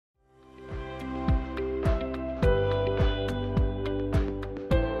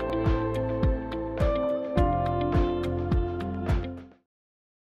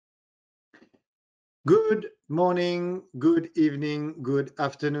Good morning, good evening, good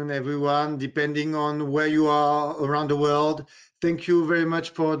afternoon, everyone, depending on where you are around the world. Thank you very much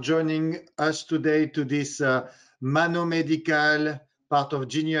for joining us today to this Medical part of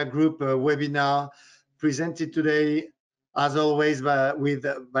Genia Group webinar presented today, as always,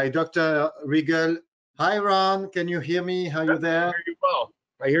 by Dr. Riegel. Hi, Ron. Can you hear me? Are you there? I hear you well.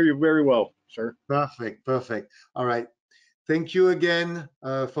 I hear you very well, sir. Perfect, perfect. All right. Thank you again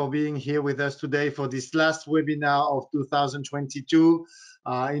for being here with us today for this last webinar of 2022.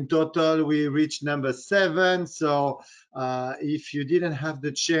 In total, we reached number 7. So if you didn't have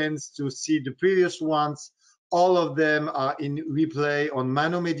the chance to see the previous ones, all of them are in replay on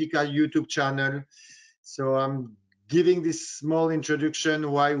Medical YouTube channel. So I'm giving this small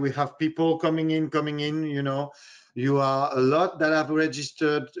introduction why we have people coming in, you know. You are a lot that have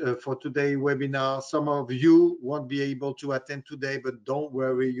registered for today's webinar. Some of you won't be able to attend today, but don't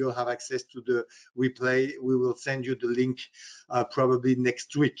worry, you'll have access to the replay. We will send you the link probably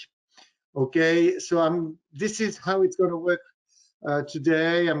next week. Okay, so this is how it's going to work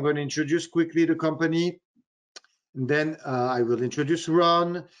today. I'm going to introduce quickly the company, and then I will introduce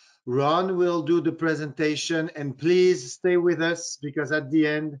Ron. Ron will do the presentation, and please stay with us because at the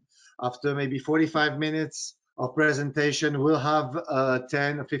end, after maybe 45 minutes of presentation, we'll have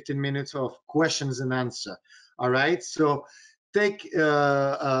 10 or 15 minutes of questions and answer. All right, so take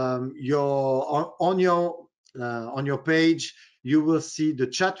on your page, you will see the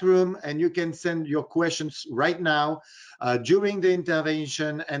chat room, and you can send your questions right now during the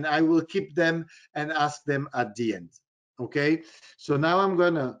intervention, and I will keep them and ask them at the end. Okay, so now I'm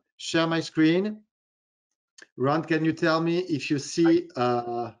gonna share my screen. Ron, can you tell me if you see?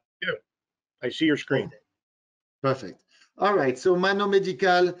 Yeah, I see your screen. Okay. Perfect. All right, so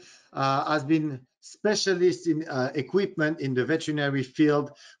Medical has been specialist in equipment in the veterinary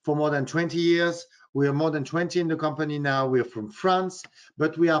field for more than 20 years. We are more than 20 in the company now. We're from France,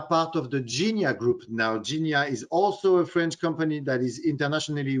 but we are part of the Genia Group now. Genia is also a French company that is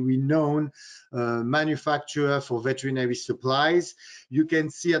internationally renowned manufacturer for veterinary supplies. You can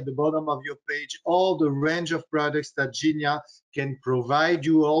see at the bottom of your page all the range of products that Genia can provide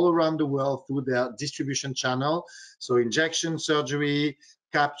you all around the world through their distribution channel. So injection, surgery,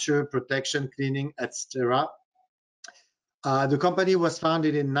 capture, protection, cleaning, etc. The company was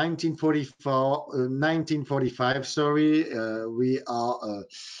founded in 1945. Sorry, we are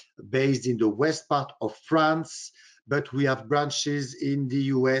based in the west part of France, but we have branches in the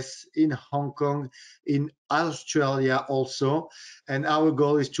US, in Hong Kong, in Australia also. And our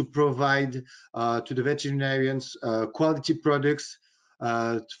goal is to provide to the veterinarians quality products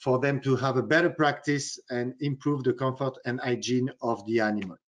for them to have a better practice and improve the comfort and hygiene of the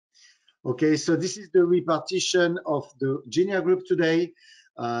animal. Okay, so this is the repartition of the Genia Group today.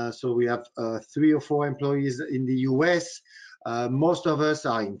 So we have 3 or 4 employees in the US. Most of us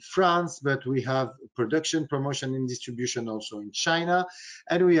are in France, but we have production, promotion, and distribution also in China.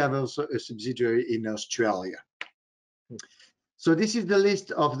 And we have also a subsidiary in Australia. So this is the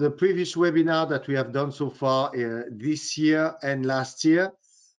list of the previous webinar that we have done so far this year and last year.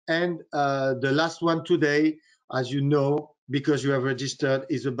 And the last one today, as you know, because you have registered,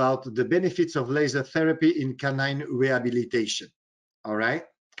 is about the benefits of laser therapy in canine rehabilitation. All right.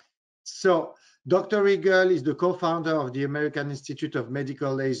 So Dr. Riegel is the co-founder of the American Institute of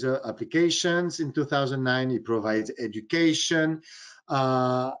Medical Laser Applications. In 2009, he provides education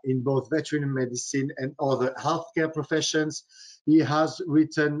in both veterinary medicine and other healthcare professions. He has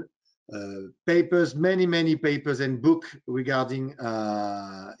written papers, many papers and books regarding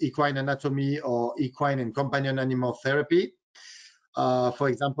equine anatomy or equine and companion animal therapy. For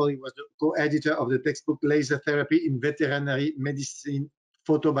example, he was the co-editor of the textbook Laser Therapy in Veterinary Medicine,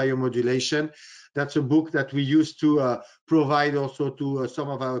 Photobiomodulation. That's a book that we used to provide also to some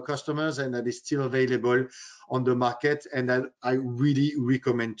of our customers, and that is still available on the market, and that I really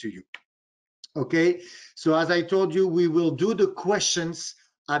recommend to you. Okay, so as I told you, we will do the questions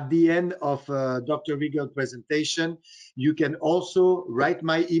at the end of Dr. Riegel's presentation. You can also write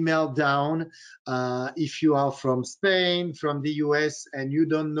my email down if you are from Spain, from the US, and you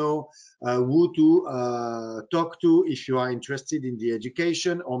don't know who to talk to if you are interested in the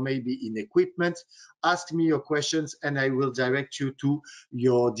education or maybe in equipment. Ask me your questions and I will direct you to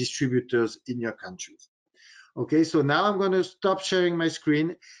your distributors in your countries. Okay, so now I'm going to stop sharing my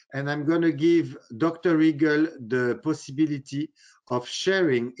screen and I'm going to give Dr. Riegel the possibility of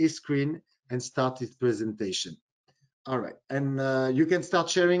sharing his screen and start his presentation. All right, and you can start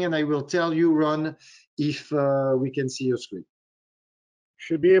sharing and I will tell you, Ron, if we can see your screen.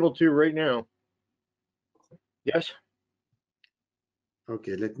 Should be able to right now. Yes.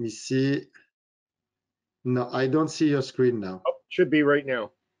 Okay, let me see. No, I don't see your screen now. Oh, should be right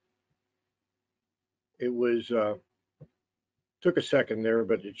now. It was took a second there,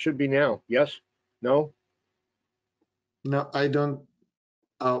 but it should be now. Yes? No? No, I don't.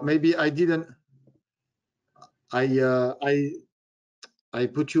 Maybe I didn't. I uh, I I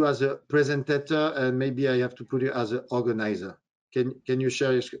put you as a presenter, and maybe I have to put you as an organizer. Can you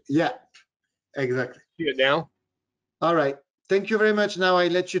share your screen? Yeah, exactly. See it now? All right. Thank you very much. Now I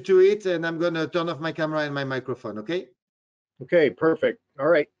let you to it, and I'm gonna turn off my camera and my microphone. Okay. Okay, perfect. All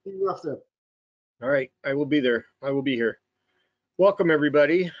right. See you after. All right. I will be there. I will be here. Welcome,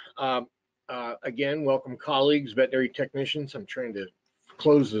 everybody. Again, welcome colleagues, veterinary technicians. I'm trying to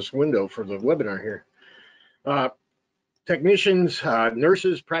close this window for the webinar here. Technicians,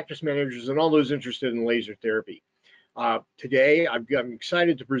 nurses, practice managers, and all those interested in laser therapy. Today, I'm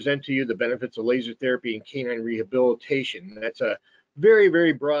excited to present to you the benefits of laser therapy and canine rehabilitation. That's a very,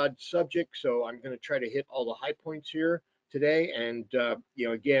 very broad subject, so I'm going to try to hit all the high points here today. And,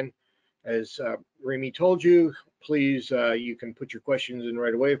 again, as Remy told you, please, you can put your questions in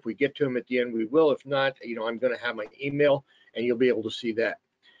right away. If we get to them at the end, we will. If not, I'm going to have my email, and you'll be able to see that.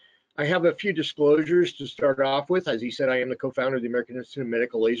 I have a few disclosures to start off with. As he said, I am the co-founder of the American Institute of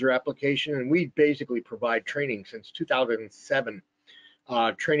Medical Laser Application, and we basically provide training since 2007,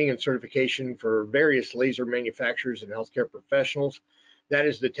 training and certification for various laser manufacturers and healthcare professionals. That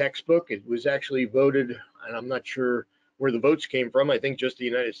is the textbook. It was actually voted, and I'm not sure where the votes came from. I think just the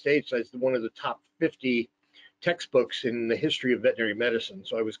United States as one of the top 50 textbooks in the history of veterinary medicine.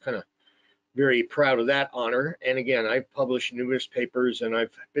 So I was kind of very proud of that honor. And again, I've published numerous papers, and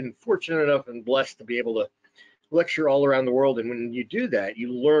I've been fortunate enough and blessed to be able to lecture all around the world. And when you do that,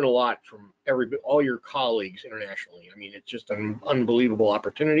 you learn a lot from all your colleagues internationally. I mean, it's just an unbelievable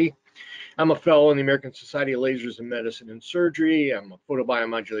opportunity. I'm a fellow in the American Society of Lasers in Medicine and Surgery. I'm a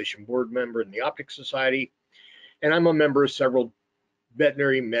Photobiomodulation board member in the Optics Society, and I'm a member of several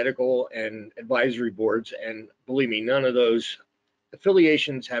veterinary medical and advisory boards. And believe me, none of those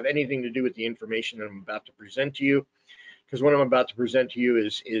affiliations have anything to do with the information that I'm about to present to you, because what I'm about to present to you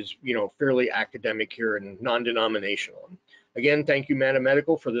is fairly academic here and non-denominational. Again, thank you, Meta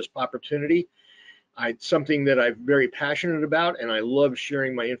Medical, for this opportunity. It's something that I'm very passionate about, and I love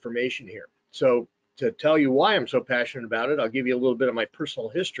sharing my information here. So to tell you why I'm so passionate about it, I'll give you a little bit of my personal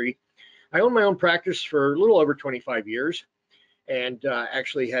history. I owned my own practice for a little over 25 years, and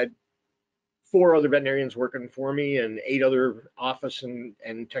actually had 4 other veterinarians working for me and 8 other office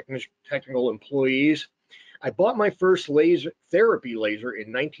and technical employees. I bought my first laser therapy laser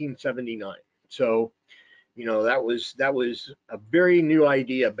in 1979. So, that was a very new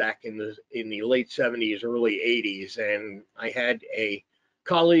idea back in the late 70s, early 80s. And I had a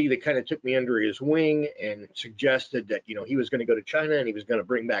colleague that kind of took me under his wing and suggested that, he was going to go to China and he was going to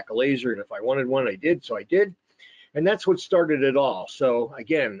bring back a laser. And if I wanted one, I did. So I did. And that's what started it all. So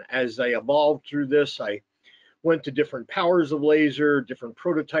again, as I evolved through this, I went to different powers of laser, different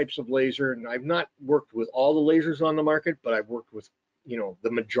prototypes of laser, and I've not worked with all the lasers on the market, but I've worked with,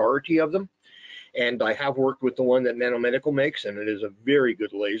 the majority of them. And I have worked with the one that Nanomedical makes, and it is a very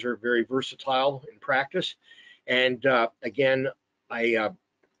good laser, very versatile in practice. And again, I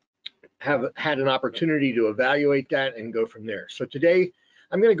have had an opportunity to evaluate that and go from there. So today,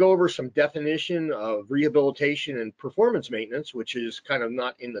 I'm going to go over some definition of rehabilitation and performance maintenance, which is kind of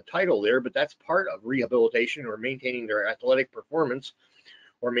not in the title there, but that's part of rehabilitation, or maintaining their athletic performance,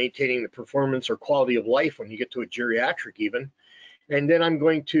 or maintaining the performance or quality of life when you get to a geriatric even. And then I'm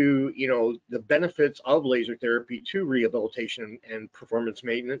going to, the benefits of laser therapy to rehabilitation and performance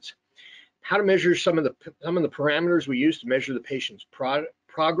maintenance, how to measure some of the parameters we use to measure the patient's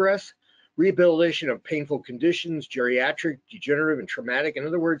progress, rehabilitation of painful conditions, geriatric, degenerative, and traumatic. In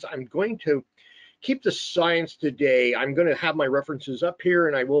other words, I'm going to keep the science today. I'm going to have my references up here,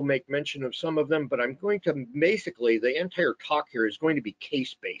 and I will make mention of some of them, but I'm going to basically, the entire talk here is going to be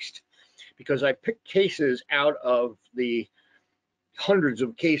case-based, because I picked cases out of the hundreds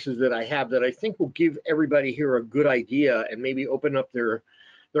of cases that I have that I think will give everybody here a good idea and maybe open up their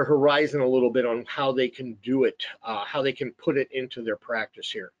horizon a little bit on how they can do it, how they can put it into their practice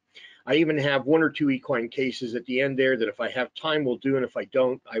here. I even have 1 or 2 equine cases at the end there that if I have time, we'll do, and if I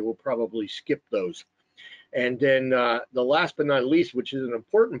don't, I will probably skip those. And then the last but not least, which is an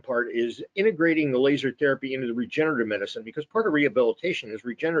important part, is integrating the laser therapy into the regenerative medicine, because part of rehabilitation is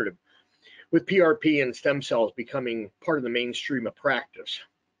regenerative, with PRP and stem cells becoming part of the mainstream of practice.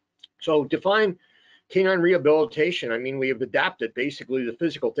 So define canine rehabilitation. I mean, we have adapted basically the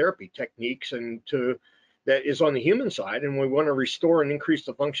physical therapy techniques and that is on the human side, and we want to restore and increase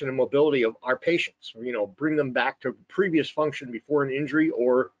the function and mobility of our patients, bring them back to previous function before an injury,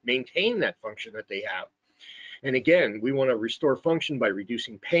 or maintain that function that they have. And again, we want to restore function by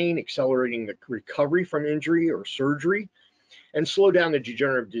reducing pain, accelerating the recovery from injury or surgery, and slow down the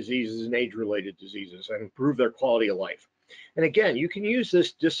degenerative diseases and age-related diseases and improve their quality of life. And again, you can use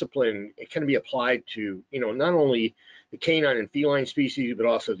this discipline. It can be applied to, not only the canine and feline species, but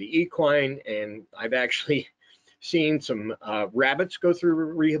also the equine. And I've actually seen some rabbits go through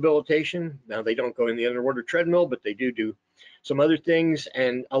rehabilitation. Now, they don't go in the underwater treadmill, but they do some other things,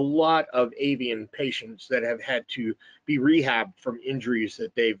 and a lot of avian patients that have had to be rehabbed from injuries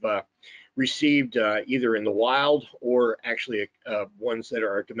that they've received either in the wild or actually ones that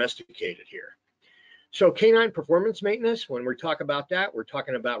are domesticated here. So canine performance maintenance, when we talk about that, we're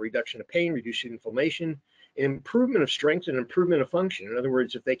talking about reduction of pain, reducing inflammation, improvement of strength, and improvement of function. In other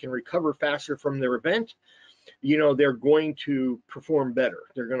words, if they can recover faster from their event, they're going to perform better.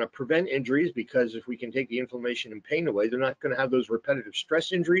 They're going to prevent injuries, because if we can take the inflammation and pain away, they're not going to have those repetitive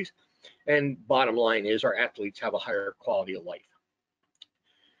stress injuries. And bottom line is, our athletes have a higher quality of life.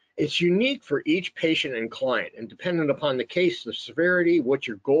 It's unique for each patient and client, and dependent upon the case, the severity, what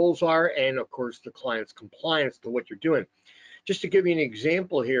your goals are, and of course the client's compliance to what you're doing. Just to give you an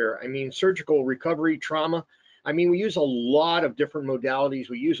example here, surgical recovery, trauma, we use a lot of different modalities.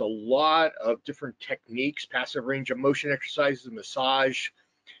 We use a lot of different techniques, passive range of motion exercises, massage,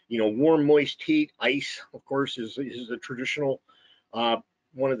 warm, moist, heat, ice, of course, is a traditional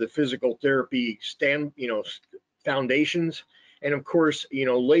one of the physical therapy foundations. And of course,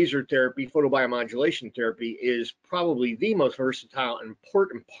 laser therapy, photobiomodulation therapy is probably the most versatile and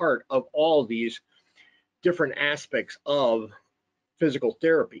important part of all these different aspects of physical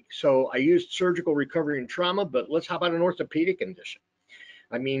therapy. So I used surgical recovery and trauma, but let's hop about an orthopedic condition.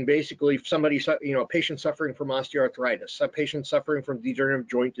 Basically, somebody, a patient suffering from osteoarthritis, a patient suffering from degenerative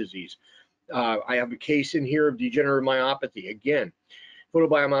joint disease. I have a case in here of degenerative myopathy. Again,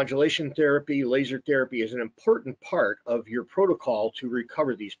 photobiomodulation therapy, laser therapy is an important part of your protocol to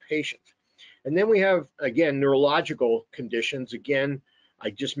recover these patients. And then we have, again, neurological conditions. Again, I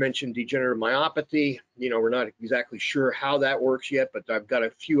just mentioned degenerative myopathy. We're not exactly sure how that works yet, but I've got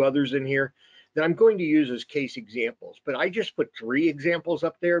a few others in here that I'm going to use as case examples. But I just put 3 examples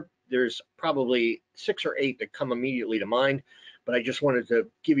up there. There's probably 6 or 8 that come immediately to mind, but I just wanted to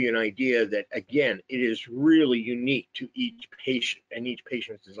give you an idea that, again, it is really unique to each patient and each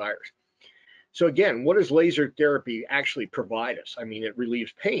patient's desires. So again, what does laser therapy actually provide us? It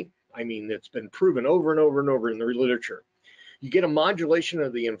relieves pain. It's been proven over and over and over in the literature. You get a modulation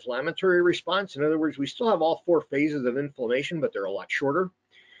of the inflammatory response. In other words, we still have all 4 phases of inflammation, but they're a lot shorter.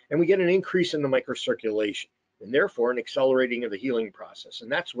 And we get an increase in the microcirculation, and therefore an accelerating of the healing process.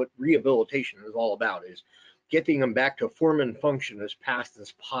 And that's what rehabilitation is all about, is getting them back to form and function as fast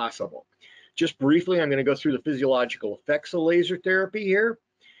as possible. Just briefly, I'm going to go through the physiological effects of laser therapy here.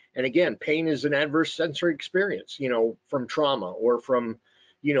 And again, pain is an adverse sensory experience, from trauma or from,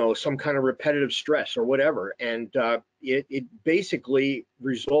 some kind of repetitive stress or whatever. And it basically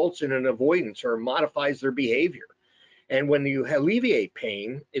results in an avoidance or modifies their behavior. And when you alleviate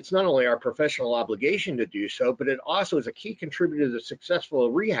pain, it's not only our professional obligation to do so, but it also is a key contributor to the successful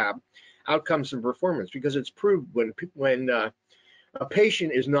rehab outcomes and performance, because it's proved when a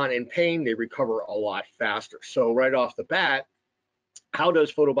patient is not in pain, they recover a lot faster. So right off the bat, how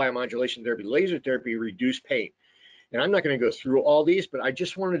does photobiomodulation therapy, laser therapy, reduce pain? And I'm not going to go through all these, but I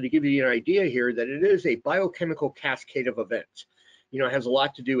just wanted to give you an idea here that it is a biochemical cascade of events. It has a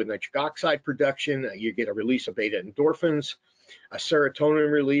lot to do with nitric oxide production. You get a release of beta endorphins, a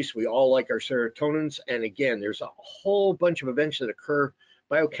serotonin release. We all like our serotonins. And again, there's a whole bunch of events that occur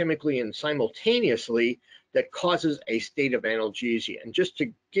biochemically and simultaneously that causes a state of analgesia. And just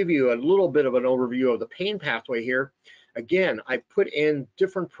to give you a little bit of an overview of the pain pathway here, again, I put in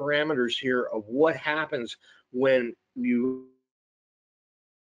different parameters here of what happens when you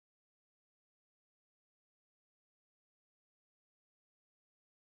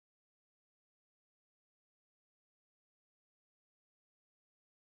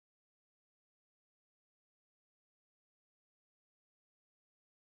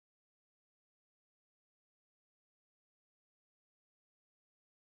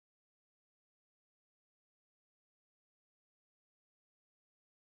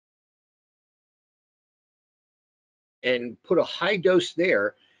and put a high dose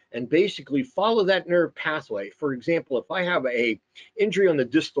there and basically follow that nerve pathway. For example, if I have a injury on the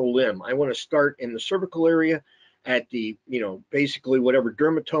distal limb, I want to start in the cervical area at the, basically whatever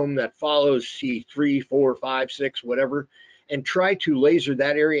dermatome that follows, C3, 4, 5, 6, whatever, and try to laser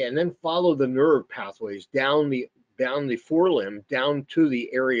that area and then follow the nerve pathways down the forelimb, down to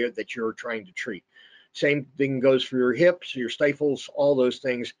the area that you're trying to treat. Same thing goes for your hips, your stifles, all those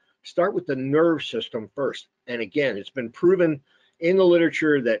things. Start with the nerve system first. And again, it's been proven in the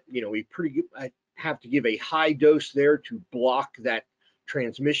literature that, you know, I have to give a high dose there to block that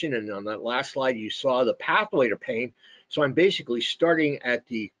transmission. And on that last slide, you saw the pathway to pain. So I'm basically starting at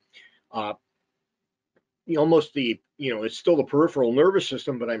the almost the, you know, it's still the peripheral nervous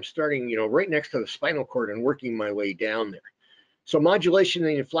system, but I'm starting, you know, right next to the spinal cord and working my way down there. So modulation of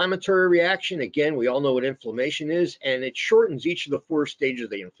the inflammatory reaction, again, we all know what inflammation is, and it shortens each of the 4 stages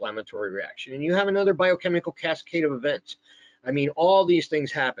of the inflammatory reaction. And you have another biochemical cascade of events. I mean, all these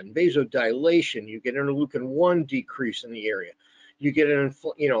things happen. Vasodilation, you get interleukin-1 decrease in the area. You get a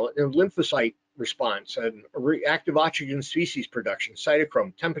lymphocyte response, and reactive oxygen species production,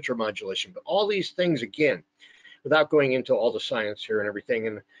 cytochrome, temperature modulation. But all these things, again, without going into all the science here and everything.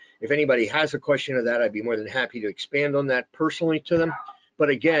 And if anybody has a question of that, I'd be more than happy to expand on that personally to them. But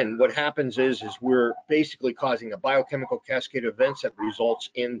again, what happens is we're basically causing a biochemical cascade of events that results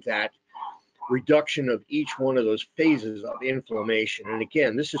in that reduction of each one of those phases of inflammation. And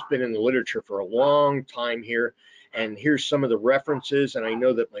again, this has been in the literature for a long time here. And here's some of the references. And I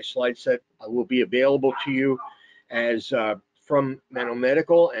know that my slide set will be available to you as from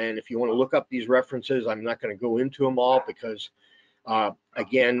Nanomedical. And if you want to look up these references, I'm not going to go into them all because,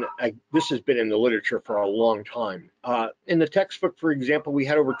 again, this has been in the literature for a long time. In the textbook, for example, we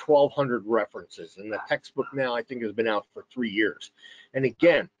had over 1,200 references. And the textbook now, I think, has been out for 3 years. And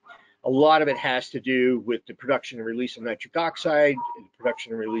again, a lot of it has to do with the production and release of nitric oxide, the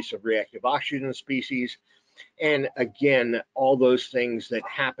production and release of reactive oxygen species, and again, all those things that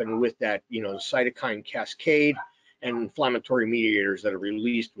happen with that, you know, cytokine cascade and inflammatory mediators that are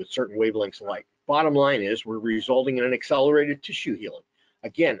released with certain wavelengths of light. Bottom line is we're resulting in an accelerated tissue healing.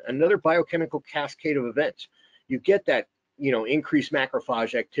 Again, another biochemical cascade of events. You get that, you know, increased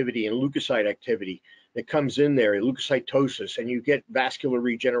macrophage activity and leukocyte activity that comes in there, leukocytosis, and you get vascular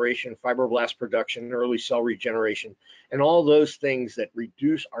regeneration, fibroblast production, early cell regeneration, and all those things that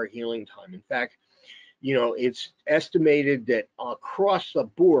reduce our healing time. In fact, you know, it's estimated that across the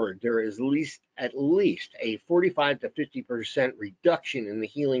board, there is at least a 45 to 50% reduction in the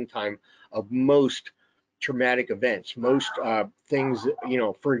healing time of most traumatic events. Most things, you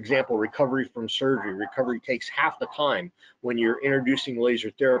know, for example, recovery from surgery. Recovery takes half the time when you're introducing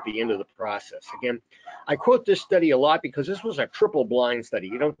laser therapy into the process. Again, I quote this study a lot because this was a triple blind study.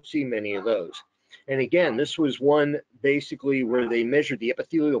 You don't see many of those. And again, this was one basically where they measured the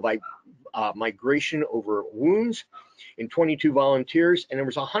epithelial migration over wounds in 22 volunteers, and there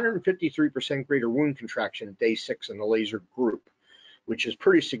was 153% greater wound contraction at day 6 in the laser group, which is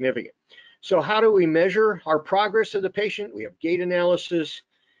pretty significant. So how do we measure our progress of the patient? We have gait analysis,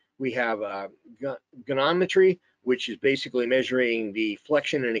 we have gonometry, which is basically measuring the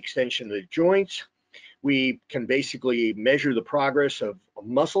flexion and extension of the joints. We can basically measure the progress of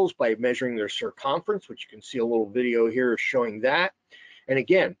muscles by measuring their circumference, which you can see a little video here showing that. And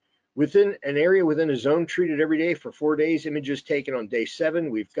again, within an area within a zone treated every day for 4 days, images taken on day 7.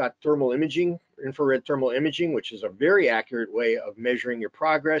 We've got thermal imaging, infrared thermal imaging, which is a very accurate way of measuring your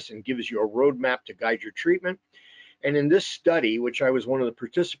progress and gives you a roadmap to guide your treatment. And in this study, which I was one of the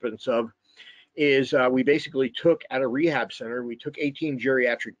participants of, is we basically took at a rehab center, we took 18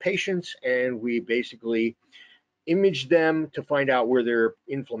 geriatric patients and we basically imaged them to find out where their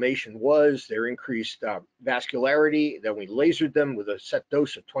inflammation was, their increased vascularity. Then we lasered them with a set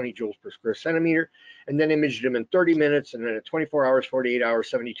dose of 20 joules per square centimeter, and then imaged them in 30 minutes, and then at 24 hours, 48 hours,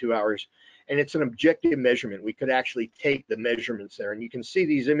 72 hours. And it's an objective measurement. We could actually take the measurements there. And you can see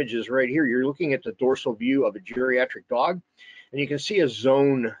these images right here. You're looking at the dorsal view of a geriatric dog, and you can see a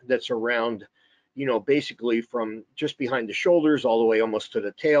zone that's around, you know, basically from just behind the shoulders all the way almost to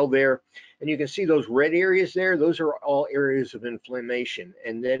the tail there. And you can see those red areas there. Those are all areas of inflammation.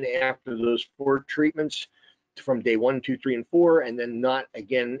 And then after those 4 treatments from day 1, 2, 3, and 4, and then not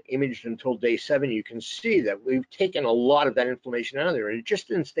again imaged until day 7, you can see that we've taken a lot of that inflammation out of there. And it just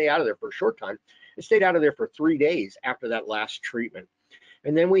didn't stay out of there for a short time. It stayed out of there for 3 days after that last treatment.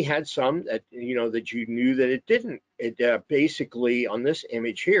 And then we had some that, you know, that you knew that it didn't. It basically, on this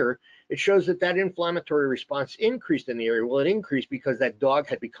image here, it shows that that inflammatory response increased in the area. Well, it increased because that dog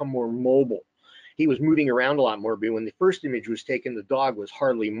had become more mobile. He was moving around a lot more, but when the first image was taken, the dog was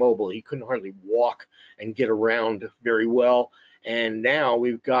hardly mobile. He couldn't hardly walk and get around very well. And now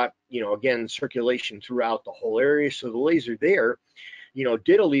we've got, you know, again, circulation throughout the whole area. So the laser there, you know,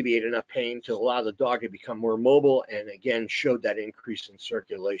 did alleviate enough pain to allow the dog to become more mobile, and again showed that increase in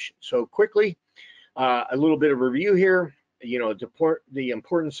circulation. So quickly, a little bit of review here. You know, the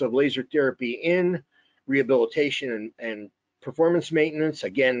importance of laser therapy in rehabilitation and performance maintenance.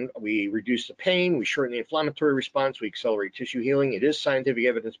 Again, we reduce the pain, we shorten the inflammatory response, we accelerate tissue healing. It is scientific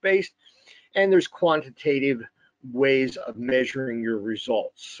evidence based. and there's quantitative ways of measuring your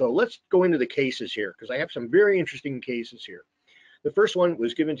results. So let's go into the cases here, because I have some very interesting cases here. The first one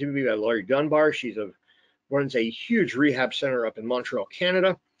was given to me by Laurie Dunbar. She's runs a huge rehab center up in Montreal,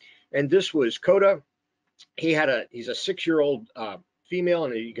 Canada. And this was Coda. He's a 6-year-old female,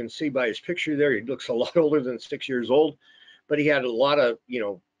 and you can see by his picture there, he looks a lot older than 6 years old, but he had a lot of,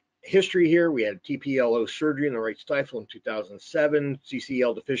 history here. We had TPLO surgery in the right stifle in 2007,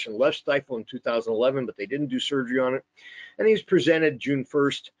 CCL deficient left stifle in 2011, but they didn't do surgery on it. And he was presented June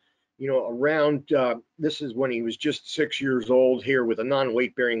 1st, around, this is when he was just 6 years old here, with a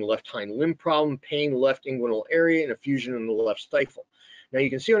non-weight bearing left hind limb problem, pain left inguinal area, and effusion in the left stifle. Now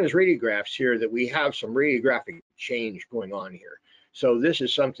you can see on his radiographs here that we have some radiographic change going on here. So this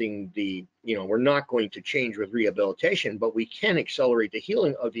is something we're not going to change with rehabilitation, but we can accelerate the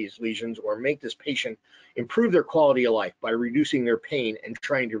healing of these lesions or make this patient improve their quality of life by reducing their pain and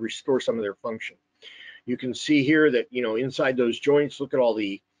trying to restore some of their function. You can see here that, inside those joints, look at all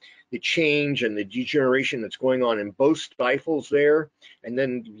the change and the degeneration that's going on in both stifles there. And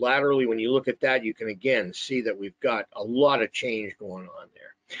then laterally, when you look at that, you can again see that we've got a lot of change going on there.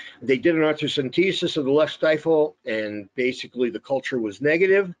 They did an arthrocentesis of the left stifle, and basically the culture was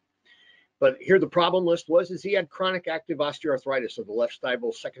negative. But here the problem list is he had chronic active osteoarthritis of the left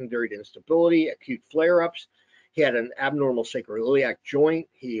stifle secondary to instability, acute flare-ups. He had an abnormal sacroiliac joint.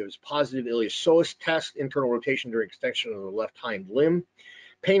 He was positive iliopsoas test, internal rotation during extension of the left hind limb,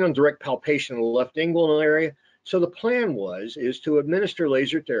 pain on direct palpation in the left inguinal area. So the plan is to administer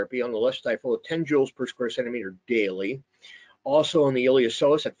laser therapy on the left stifle at 10 joules per square centimeter daily. Also on the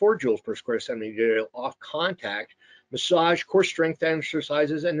iliopsoas at 4 joules per square centimeter off contact, massage, core strength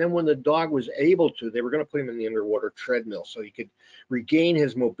exercises, and then when the dog was able to, they were going to put him in the underwater treadmill so he could regain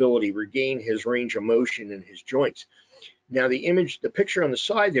his mobility, regain his range of motion in his joints. Now the picture on the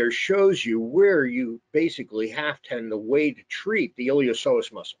side there shows you where you basically have the way to treat the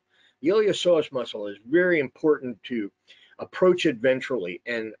iliopsoas muscle. The iliopsoas muscle is very important to approach it ventrally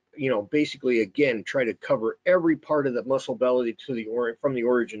and, basically again, try to cover every part of the muscle belly from the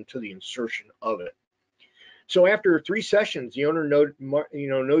origin to the insertion of it. So after 3 sessions, the owner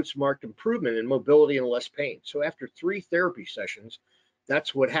notes marked improvement in mobility and less pain. So after 3 therapy sessions,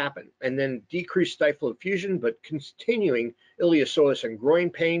 that's what happened. And then decreased stifle effusion, but continuing iliopsoas and groin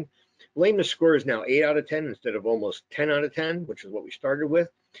pain. Lameness score is now 8 out of 10 instead of almost 10 out of 10, which is what we started with.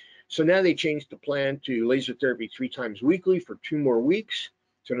 So now they changed the plan to laser therapy 3 times weekly for 2 more weeks.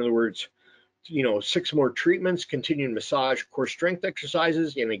 So in other words, 6 more treatments, continued massage, core strength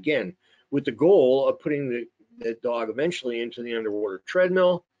exercises, and again, with the goal of putting the dog eventually into the underwater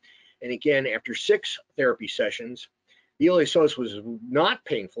treadmill. And again, after 6 therapy sessions, the iliopsoas was not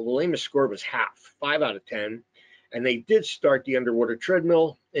painful. The lameness score was half, 5 out of 10. And they did start the underwater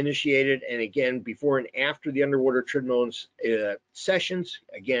treadmill initiated. And again, before and after the underwater treadmill sessions,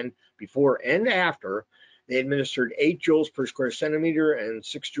 again, before and after, they administered 8 joules per square centimeter and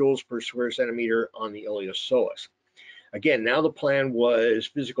 6 joules per square centimeter on the iliopsoas. Again, now the plan was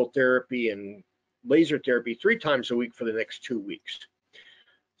physical therapy and laser therapy 3 times a week for the next 2 weeks.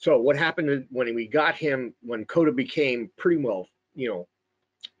 So what happened when we got him, when Coda became pretty well,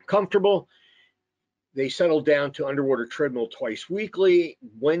 comfortable, they settled down to underwater treadmill twice weekly.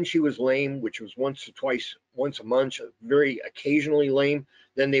 When she was lame, which was once a month, very occasionally lame,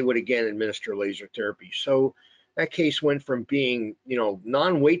 then they would again administer laser therapy. So that case went from being,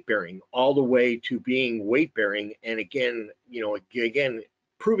 non-weight bearing all the way to being weight bearing, and again,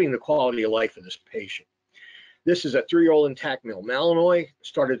 improving the quality of life of this patient. This is a 3-year-old intact male Malinois,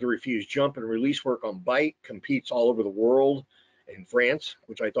 started to refuse jump and release work on bite, competes all over the world in France,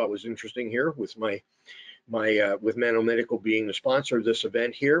 which I thought was interesting here with with Mano Medical being the sponsor of this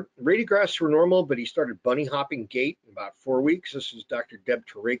event here. Radiographs were normal, but he started bunny hopping gait in about 4 weeks. This is Dr. Deb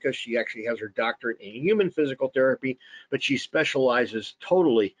Tareka. She actually has her doctorate in human physical therapy, but she specializes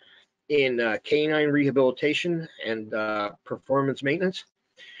totally in canine rehabilitation and performance maintenance.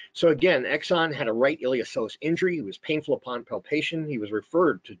 So again, Exxon had a right iliopsoas injury. He was painful upon palpation. He was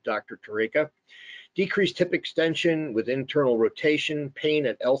referred to Dr. Tareka. Decreased hip extension with internal rotation, pain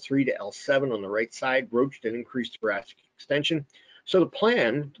at L3 to L7 on the right side, roached and increased thoracic extension. So the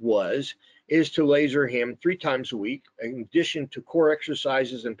plan is to laser him 3 times a week, in addition to core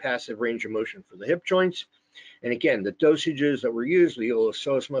exercises and passive range of motion for the hip joints. And again, the dosages that were used, the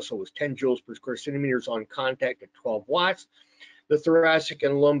iliopsoas muscle was 10 joules per square centimeters on contact at 12 watts. The thoracic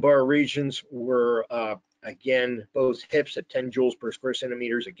and lumbar regions were, again, both hips at 10 joules per square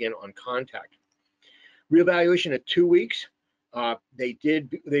centimeters, again on contact. Reevaluation at 2 weeks.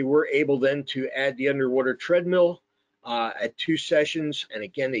 They were able then to add the underwater treadmill at 2 sessions. And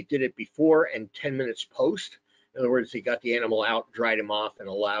again, they did it before and 10 minutes post. In other words, they got the animal out, dried him off, and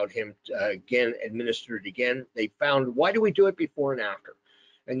allowed him to, again, administer it again. They found, why do we do it before and after?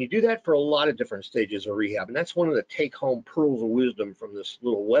 And you do that for a lot of different stages of rehab. And that's one of the take-home pearls of wisdom from this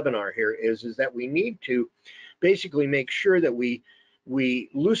little webinar here is that we need to basically make sure that we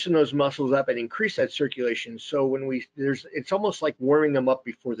loosen those muscles up and increase that circulation. So when it's almost like warming them up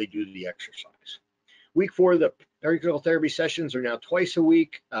before they do the exercise. Week 4, the physical therapy sessions are now twice a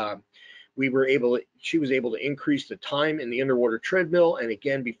week. She was able to increase the time in the underwater treadmill, and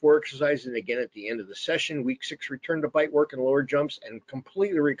again before exercise, and again at the end of the session. Week 6 returned to bite work and lower jumps, and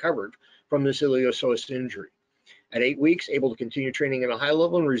completely recovered from this iliopsoas injury. At 8 weeks, able to continue training at a high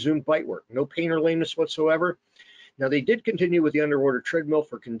level and resumed bite work. No pain or lameness whatsoever. Now they did continue with the underwater treadmill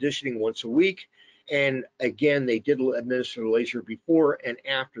for conditioning once a week, and again they did administer the laser before and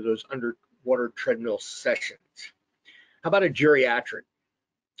after those underwater treadmill sessions. How about a geriatric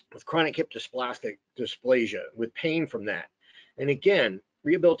with chronic hip dysplasia with pain from that? And again,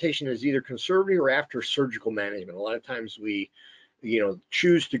 rehabilitation is either conservative or after surgical management. A lot of times we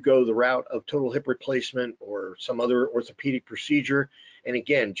choose to go the route of total hip replacement or some other orthopedic procedure. And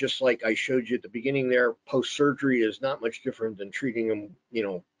again, just like I showed you at the beginning there, post-surgery is not much different than treating them,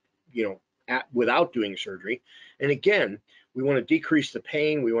 without doing surgery. And again, we want to decrease the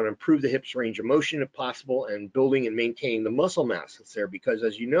pain. We want to improve the hips range of motion if possible, and building and maintaining the muscle mass that's there. Because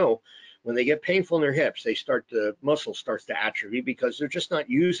as you know, when they get painful in their hips, the muscle starts to atrophy because they're just not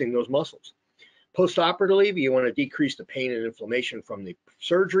using those muscles. Post-operatively, you want to decrease the pain and inflammation from the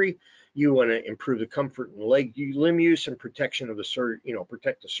surgery. You want to improve the comfort and limb use and protection of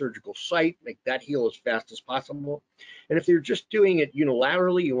protect the surgical site, make that heal as fast as possible. And if you're just doing it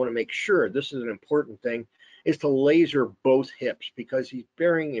unilaterally, you want to make sure, this is an important thing, is to laser both hips, because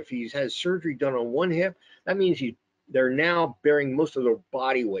if he has surgery done on one hip, that means they're now bearing most of their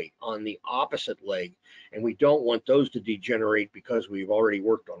body weight on the opposite leg, and we don't want those to degenerate because we've already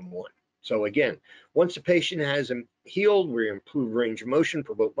worked on one. So again, once the patient has healed, we improve range of motion,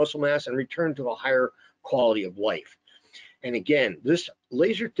 promote muscle mass, and return to a higher quality of life. And again, this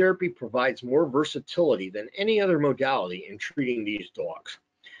laser therapy provides more versatility than any other modality in treating these dogs.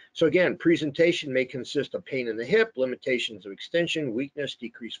 So again, presentation may consist of pain in the hip, limitations of extension, weakness,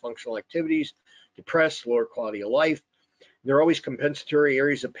 decreased functional activities, depressed, lower quality of life. There are always compensatory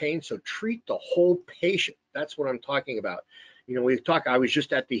areas of pain, so treat the whole patient. That's what I'm talking about. I was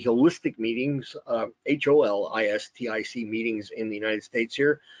just at the holistic meetings, HOLISTIC meetings in the United States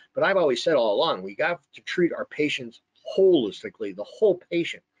here, but I've always said all along, we got to treat our patients holistically, the whole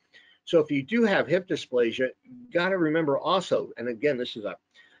patient. So if you do have hip dysplasia, you got to remember also, and again, this is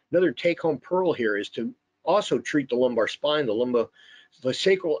another take-home pearl here, is to also treat the lumbar spine, the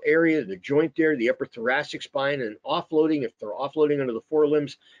sacral area, the joint there, the upper thoracic spine, and offloading. If they're offloading under the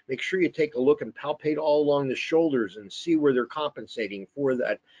forelimbs, make sure you take a look and palpate all along the shoulders and see where they're compensating for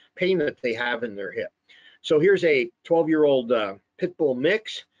that pain that they have in their hip. So here's a 12-year-old pit bull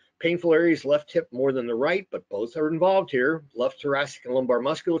mix. Painful areas, left hip more than the right, but both are involved here. Left thoracic and lumbar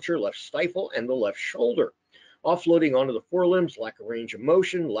musculature, left stifle, and the left shoulder. Offloading onto the forelimbs, lack of range of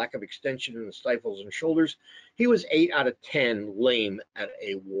motion, lack of extension in the stifles and shoulders. He was 8 out of 10 lame at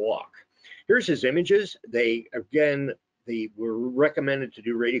a walk. Here's his images. They were recommended to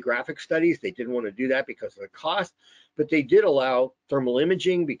do radiographic studies. They didn't want to do that because of the cost, but they did allow thermal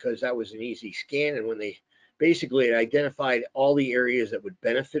imaging because that was an easy scan. And when they basically identified all the areas that would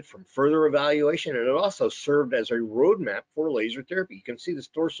benefit from further evaluation, and it also served as a roadmap for laser therapy. You can see this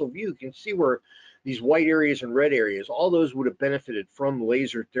dorsal view. You can see where these white areas and red areas, all those would have benefited from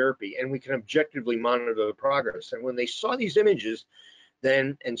laser therapy, and we can objectively monitor the progress. And when they saw these images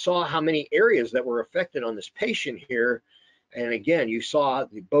then and saw how many areas that were affected on this patient here, and again, you saw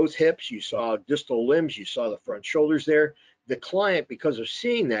both hips, you saw distal limbs, you saw the front shoulders there, the client, because of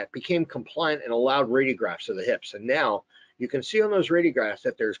seeing that, became compliant and allowed radiographs of the hips. And now you can see on those radiographs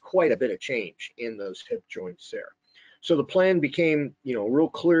that there's quite a bit of change in those hip joints there. So the plan became, real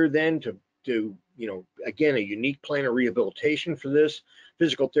clear then to do, again, a unique plan of rehabilitation for this.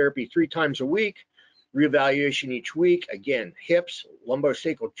 Physical therapy 3 times a week, reevaluation each week. Again, hips, lumbar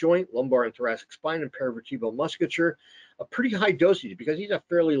sacral joint, lumbar and thoracic spine, and paravertebral musculature. A pretty high dosage because he's a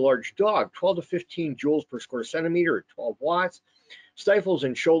fairly large dog, 12 to 15 joules per square centimeter at 12 watts. Stifles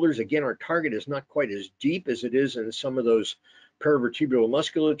and shoulders, again, our target is not quite as deep as it is in some of those paravertebral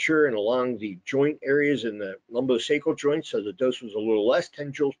musculature and along the joint areas in the lumbosacral joint, so the dose was a little less,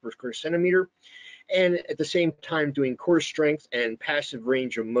 10 joules per square centimeter. And at the same time doing core strength and passive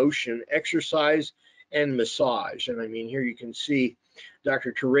range of motion exercise and massage. And I mean, here you can see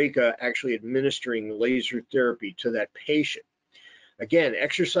Dr. Tareka actually administering laser therapy to that patient. Again,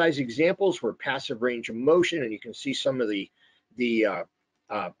 exercise examples were passive range of motion, and you can see some of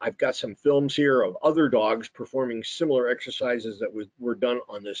I've got some films here of other dogs performing similar exercises that were done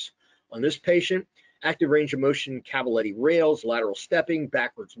on this patient. Active range of motion, cavaletti rails, lateral stepping,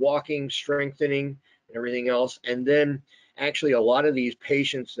 backwards walking, strengthening, and everything else. And then actually a lot of these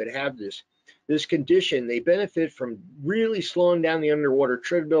patients that have this condition, they benefit from really slowing down the underwater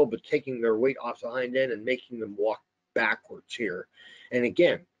treadmill, but taking their weight off the hind end and making them walk backwards here. And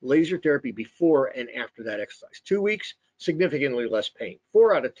again, laser therapy before and after that exercise. 2 weeks, significantly less pain.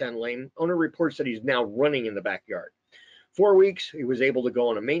 4 out of 10 lame. Owner reports that he's now running in the backyard. 4 weeks, he was able to go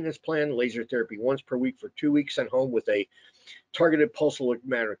on a maintenance plan, laser therapy once per week for 2 weeks, sent home with a targeted pulse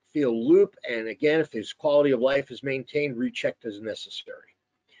electromagnetic field loop. And again, if his quality of life is maintained, rechecked as necessary.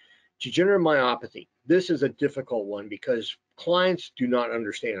 Degenerative myopathy. This is a difficult one because clients do not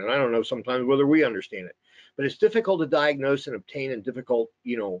understand it. I don't know sometimes whether we understand it, but it's difficult to diagnose and obtain and difficult,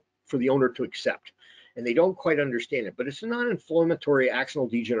 for the owner to accept. And they don't quite understand it, but it's a non-inflammatory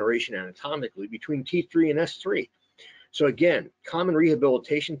axonal degeneration anatomically between T3 and S3. So again, common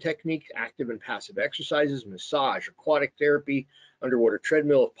rehabilitation techniques, active and passive exercises, massage, aquatic therapy, underwater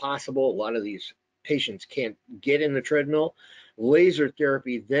treadmill if possible. A lot of these patients can't get in the treadmill. Laser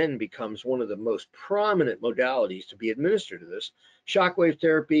therapy then becomes one of the most prominent modalities to be administered to this. Shockwave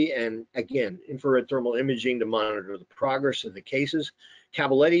therapy, and again, infrared thermal imaging to monitor the progress of the cases.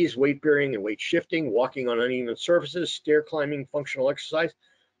 Cavalettis, weight bearing and weight shifting, walking on uneven surfaces, stair climbing, functional exercise.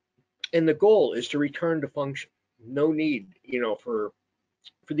 And the goal is to return to function. No need, for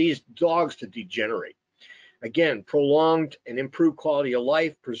these dogs to degenerate. Again, prolonged and improved quality of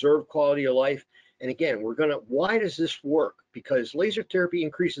life, preserved quality of life. And again, why does this work? Because laser therapy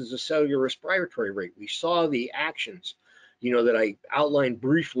increases the cellular respiratory rate. We saw the actions, that I outlined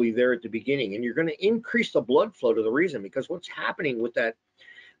briefly there at the beginning, and you're going to increase the blood flow to the region, because what's happening with that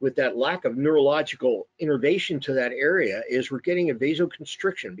lack of neurological innervation to that area is we're getting a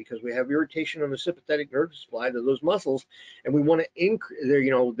vasoconstriction because we have irritation on the sympathetic nervous supply to those muscles, and we want to increase,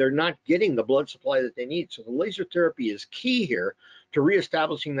 they're not getting the blood supply that they need. So the laser therapy is key here to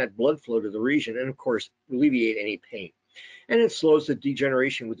reestablishing that blood flow to the region and, of course, alleviate any pain. And it slows the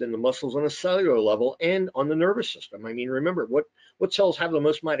degeneration within the muscles on a cellular level and on the nervous system. I mean, remember, what cells have the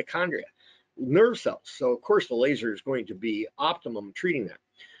most mitochondria? Nerve cells. So, of course, the laser is going to be optimum treating that.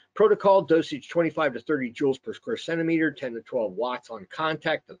 Protocol dosage 25 to 30 joules per square centimeter, 10 to 12 watts on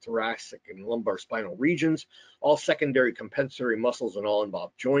contact, the thoracic and lumbar spinal regions, all secondary compensatory muscles and all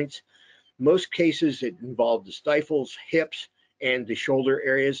involved joints. Most cases it involved the stifles, hips, and the shoulder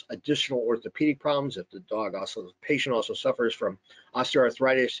areas. Additional orthopedic problems, if the patient also suffers from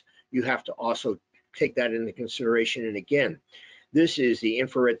osteoarthritis, you have to also take that into consideration. And again, this is the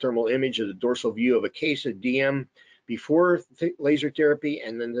infrared thermal image of the dorsal view of a case of DM before laser therapy,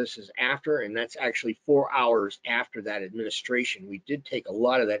 and then this is after, and that's actually 4 hours after that administration. We did take a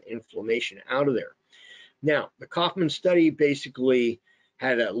lot of that inflammation out of there. Now, the Kaufman study basically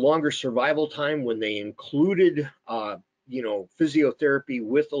had a longer survival time when they included physiotherapy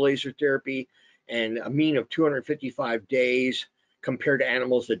with the laser therapy, and a mean of 255 days compared to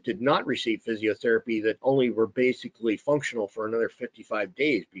animals that did not receive physiotherapy that only were basically functional for another 55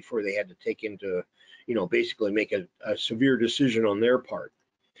 days before they had to take into, basically make a severe decision on their part.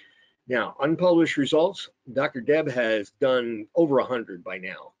 Now, unpublished results, Dr. Deb has done over 100 by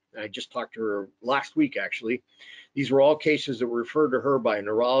now. I just talked to her last week, actually. These were all cases that were referred to her by a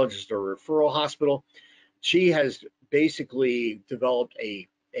neurologist or referral hospital. She has basically developed a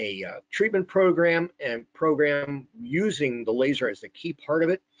treatment program using the laser as the key part of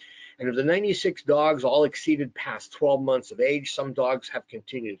it. And of the 96 dogs, all exceeded past 12 months of age. Some dogs have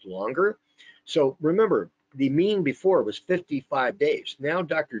continued longer. So remember, the mean before was 55 days. Now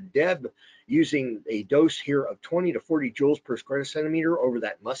Dr. Deb, using a dose here of 20 to 40 joules per square centimeter over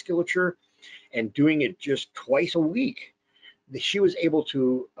that musculature and doing it just twice a week, she was able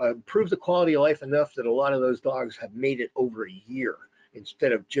to improve the quality of life enough that a lot of those dogs have made it over a year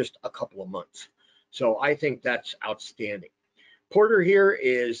instead of just a couple of months. So I think that's outstanding. Porter here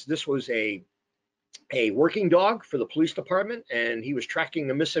this was a working dog for the police department, and he was tracking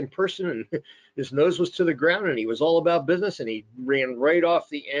a missing person, and his nose was to the ground, and he was all about business, and he ran right off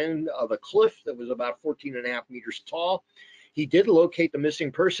the end of a cliff that was about 14.5 meters tall. He did locate the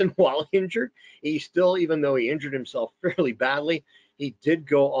missing person while injured. He still, even though he injured himself fairly badly, he did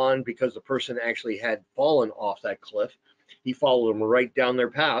go on because the person actually had fallen off that cliff. He followed them right down their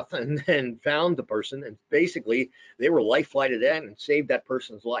path and then found the person, and basically they were life flighted in and saved that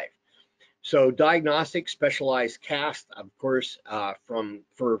person's life. So diagnostic specialized cast, of course,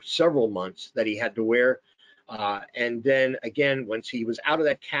 for several months that he had to wear. And then again, once he was out of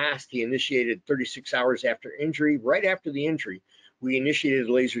that cast, he initiated 36 hours after injury. Right after the injury, we initiated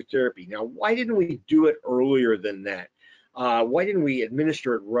laser therapy. Now, why didn't we do it earlier than that? Why didn't we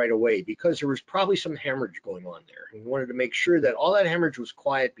administer it right away? Because there was probably some hemorrhage going on there. And we wanted to make sure that all that hemorrhage was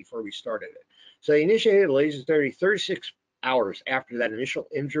quiet before we started it. So they initiated laser therapy 36 hours after that initial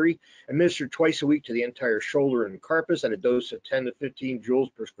injury, administered twice a week to the entire shoulder and carpus at a dose of 10 to 15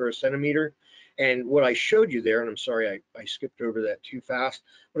 joules per square centimeter. And what I showed you there, and I'm sorry I skipped over that too fast,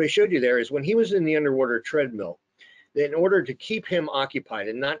 what I showed you there is when he was in the underwater treadmill, in order to keep him occupied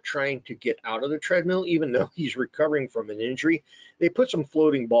and not trying to get out of the treadmill, even though he's recovering from an injury, they put some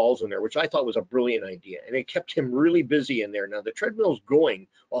floating balls in there, which I thought was a brilliant idea. And it kept him really busy in there. Now, the treadmill's going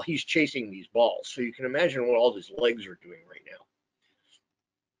while he's chasing these balls. So you can imagine what all his legs are doing right now.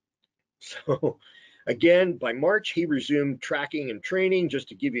 So again, by March, he resumed tracking and training. Just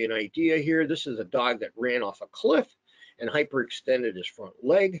to give you an idea here, this is a dog that ran off a cliff and hyperextended his front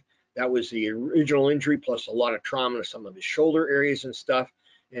leg. That was the original injury, plus a lot of trauma to some of his shoulder areas and stuff.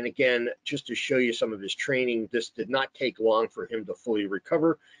 And again, just to show you some of his training, this did not take long for him to fully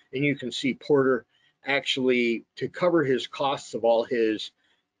recover. And you can see Porter actually, to cover his costs of all his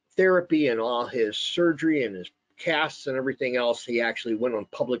therapy and all his surgery and his casts and everything else, he actually went on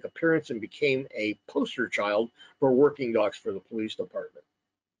public appearance and became a poster child for working dogs for the police department.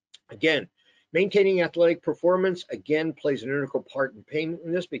 Again, maintaining athletic performance, again, plays an integral part in pain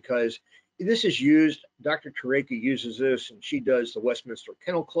in this because this is used, Dr. Tareka uses this, and she does the Westminster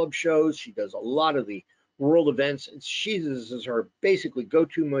Kennel Club shows. She does a lot of the world events, and she uses her basically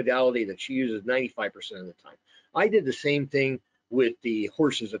go-to modality that she uses 95% of the time. I did the same thing with the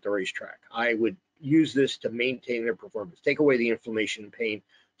horses at the racetrack. I would use this to maintain their performance, take away the inflammation and pain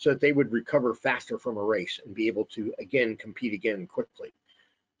so that they would recover faster from a race and be able to, again, compete again quickly.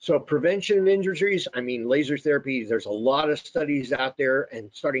 So prevention of injuries, I mean, laser therapy, there's a lot of studies out there,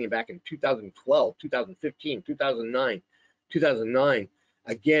 and starting back in 2012, 2015, 2009,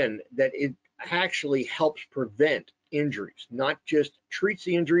 again, that it actually helps prevent injuries, not just treats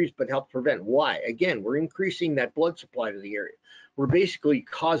the injuries, but helps prevent. Why? Again, we're increasing that blood supply to the area. We're basically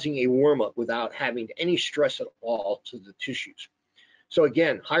causing a warm-up without having any stress at all to the tissues. So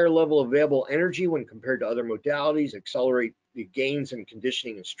again, higher level of available energy when compared to other modalities, accelerate the gains in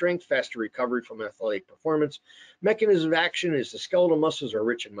conditioning and strength, faster recovery from athletic performance. Mechanism of action is the skeletal muscles are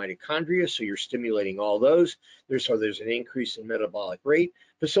rich in mitochondria, so you're stimulating all those. There's an increase in metabolic rate.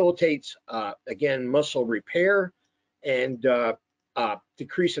 Facilitates, again, muscle repair and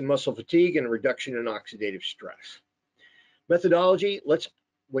decrease in muscle fatigue and a reduction in oxidative stress. Methodology,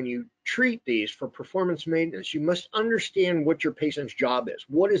 when you treat these for performance maintenance, you must understand what your patient's job is.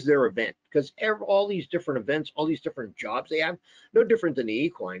 What is their event? Because all these different events, all these different jobs they have, no different than the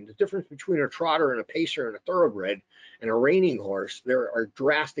equine. The difference between a trotter and a pacer and a thoroughbred and a reining horse, there are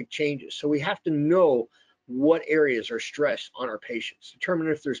drastic changes. So we have to know what areas are stressed on our patients. Determine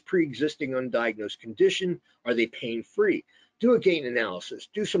if there's pre-existing undiagnosed condition. Are they pain-free? Do a gait analysis,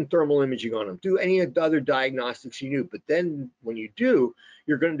 do some thermal imaging on them, do any of the other diagnostics you do. But then when you do,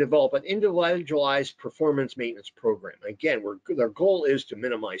 you're going to develop an individualized performance maintenance program. Again, our goal is to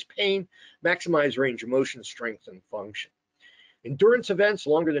minimize pain, maximize range of motion, strength, and function. Endurance events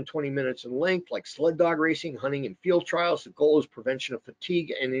longer than 20 minutes in length, like sled dog racing, hunting, and field trials, the goal is prevention of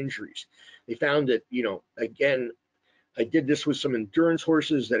fatigue and injuries. They found that, again, I did this with some endurance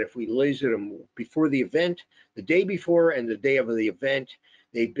horses that if we lasered them before the event, the day before and the day of the event,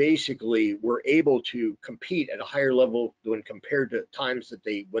 they basically were able to compete at a higher level when compared to times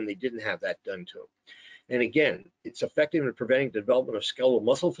when they didn't have that done to them. And again, it's effective in preventing the development of skeletal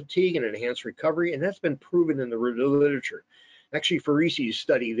muscle fatigue and enhanced recovery, and that's been proven in the literature. Actually, Farisi's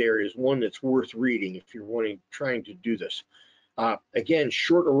study there is one that's worth reading if you're trying to do this. Again,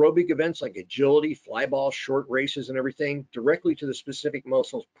 short aerobic events like agility, fly ball, short races and everything directly to the specific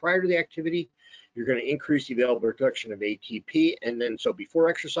muscles prior to the activity. You're going to increase the available production of ATP. And then so before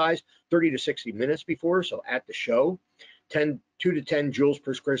exercise, 30 to 60 minutes before, so at the show, 2 to 10 joules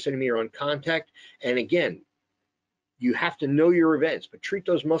per square centimeter on contact. And again, you have to know your events, but treat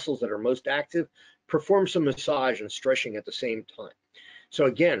those muscles that are most active, perform some massage and stretching at the same time. So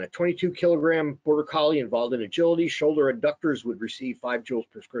again, a 22-kilogram border collie involved in agility, shoulder adductors would receive 5 joules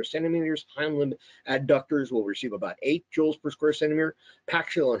per square centimeters. Hind limb adductors will receive about 8 joules per square centimeter.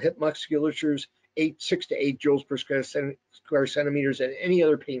 Pactial and hip musculatures, 6 to 8 joules per square centimeters, and any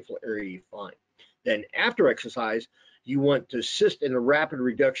other painful area you find. Then after exercise, you want to assist in the rapid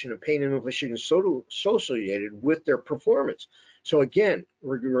reduction of pain and inflammation associated with their performance. So again,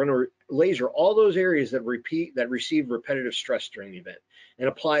 we're going to laser all those areas that receive repetitive stress during the event, and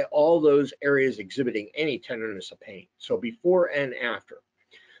apply all those areas exhibiting any tenderness or pain. So before and after.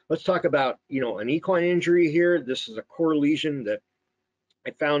 Let's talk about, an equine injury here. This is a core lesion that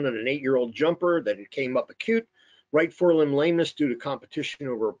I found in an 8-year-old jumper that it came up acute, right forelimb lameness due to competition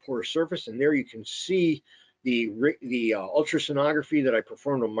over a poor surface. And there you can see the ultrasonography that I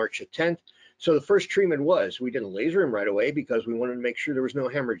performed on March 10th. So the first treatment was, we didn't laser him right away because we wanted to make sure there was no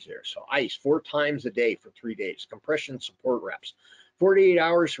hemorrhage there. So ice 4 times a day for 3 days, compression support wraps. 48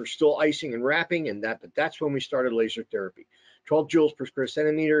 hours for still icing and wrapping, but that's when we started laser therapy. 12 joules per square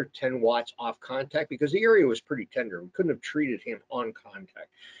centimeter, 10 watts off contact, because the area was pretty tender. We couldn't have treated him on contact.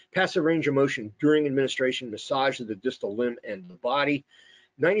 Passive range of motion during administration, massage of the distal limb and the body.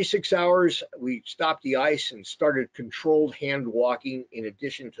 96 hours, we stopped the ice and started controlled hand walking in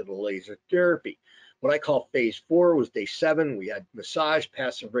addition to the laser therapy. What I call phase 4 was day 7. We had massage,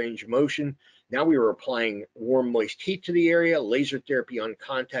 passive range of motion. Now we were applying warm, moist heat to the area, laser therapy on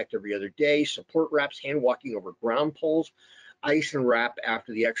contact every other day, support wraps, hand walking over ground poles, ice and wrap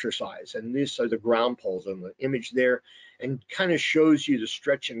after the exercise. And these are the ground poles on the image there, and kind of shows you the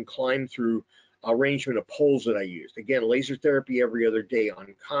stretch and climb through arrangement of poles that I used. Again, laser therapy every other day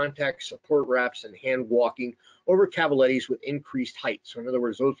on contact, support wraps, and hand walking over cavalettis with increased height. So in other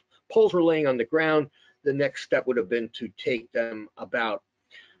words, those poles were laying on the ground. The next step would have been to take them about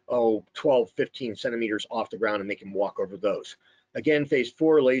 12, 15 centimeters off the ground and make them walk over those. Again, phase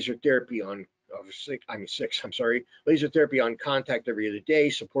 4, laser therapy on laser therapy on contact every other day,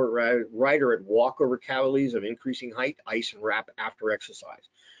 support rider at walk over cavalettis of increasing height, ice and wrap after exercise.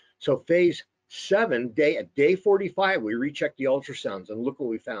 So phase 7, at day 45, we rechecked the ultrasounds, and look what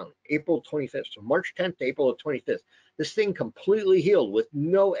we found. April 25th, so March 10th to April 25th, this thing completely healed with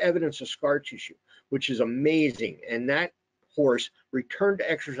no evidence of scar tissue, which is amazing. And that horse returned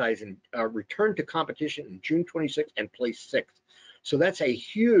to exercise and returned to competition in June 26th and placed 6th. So that's a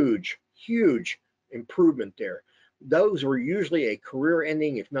huge improvement there. Those were usually a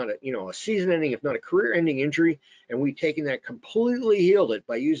career-ending, if not a season-ending, if not a career-ending injury, and we've taken that, completely healed it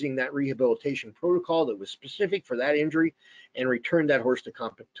by using that rehabilitation protocol that was specific for that injury, and returned that horse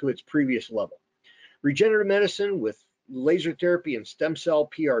to its previous level. Regenerative medicine with laser therapy and stem cell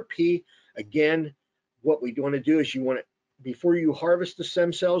PRP. Again, what we want to do is before you harvest the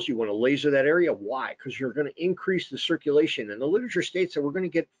stem cells, you want to laser that area. Why? Because you're going to increase the circulation. And the literature states that we're going to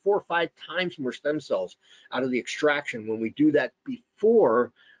get 4 or 5 times more stem cells out of the extraction when we do that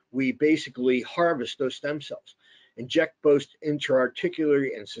before we basically harvest those stem cells. Inject both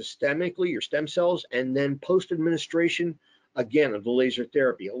intra-articularly and systemically your stem cells, and then post-administration, again, of the laser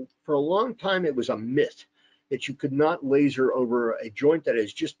therapy. For a long time, it was a myth that you could not laser over a joint that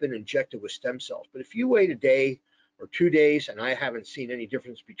has just been injected with stem cells. But if you wait a day or 2 days, and I haven't seen any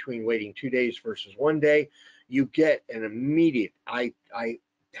difference between waiting 2 days versus 1 day, you get an immediate, I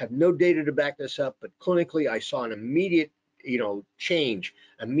have no data to back this up, but clinically I saw an immediate change,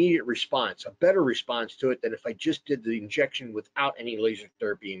 immediate response, a better response to it than if I just did the injection without any laser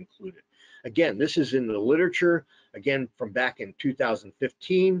therapy included. Again, this is in the literature, again, from back in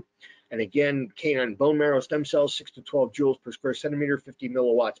 2015. And again, canine bone marrow stem cells, 6 to 12 joules per square centimeter, 50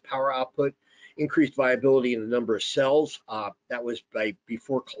 milliwatts power output, increased viability in the number of cells. That was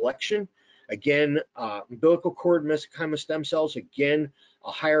before collection. Again, umbilical cord mesenchymal stem cells, again,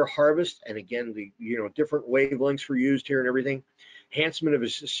 a higher harvest, and again, the different wavelengths were used here and everything. Enhancement of a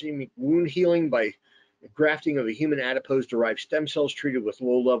systemic wound healing by grafting of the human adipose-derived stem cells treated with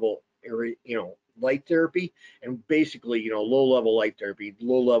low-level light therapy. And basically, low-level light therapy,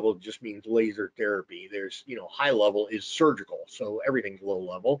 low-level just means laser therapy. There's, high level is surgical, so everything's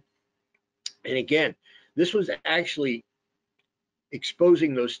low-level. And again, this was actually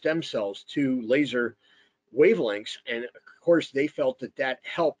exposing those stem cells to laser wavelengths, and of course they felt that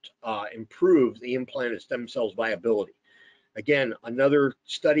helped improve the implanted stem cells viability. Again, another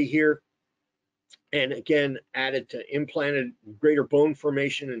study here, and again added to implanted greater bone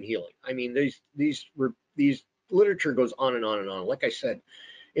formation and healing. I mean, these literature goes on and on and on. Like I said,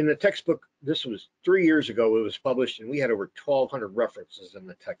 in the textbook, this was 3 years ago it was published, and we had over 1,200 references in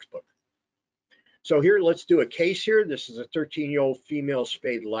the textbook. So here, let's do a case here. This is a 13-year-old female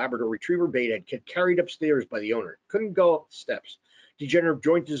spayed Labrador Retriever bait had carried upstairs by the owner. Couldn't go up the steps. Degenerative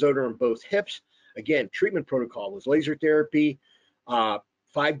joint disorder in both hips. Again, treatment protocol was laser therapy, 5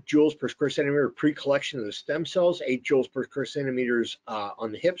 joules per square centimeter pre-collection of the stem cells, 8 joules per square centimeters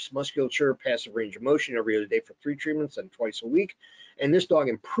on the hips, musculature, passive range of motion every other day for 3 treatments and twice a week. And this dog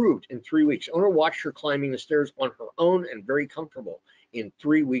improved in 3 weeks. Owner watched her climbing the stairs on her own and very comfortable in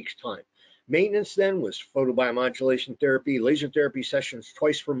 3 weeks' time. Maintenance then was photobiomodulation therapy, laser therapy sessions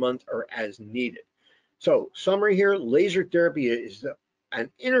twice per month or as needed. So summary here, laser therapy is an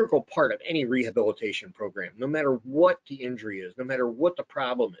integral part of any rehabilitation program, no matter what the injury is, no matter what the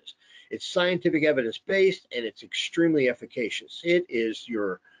problem is. It's scientific evidence-based and it's extremely efficacious. It is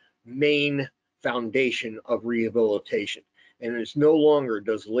your main foundation of rehabilitation. And it's no longer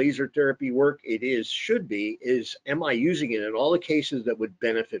does laser therapy work, it is, should be, is am I using it in all the cases that would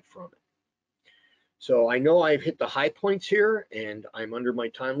benefit from it? So I know I've hit the high points here and I'm under my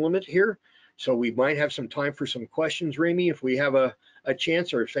time limit here. So we might have some time for some questions, Ramy, if we have a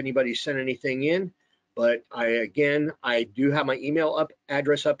chance or if anybody sent anything in. But I do have my email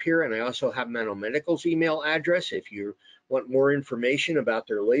address up here, and I also have Medical's email address if you want more information about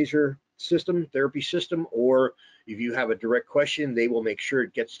their laser system, therapy system, or if you have a direct question, they will make sure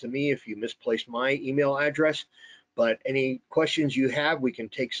it gets to me if you misplaced my email address. But any questions you have, we can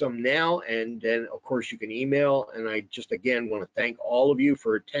take some now, and then of course you can email. And I just again want to thank all of you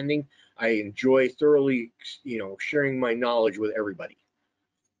for attending. I enjoy thoroughly, sharing my knowledge with everybody.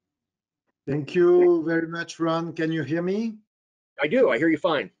 Thank you very much, Ron. Can you hear me? I do. I hear you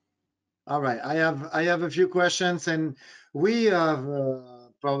fine. All right. I have a few questions, and we have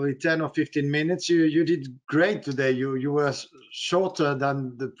probably 10 or 15 minutes. You did great today. You were shorter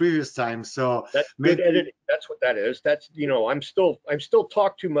than the previous time, so That's good maybe. editing. That's what that is. That's I'm still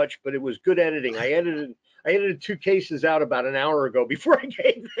talk too much, but it was good editing. I edited 2 cases out about an hour ago before I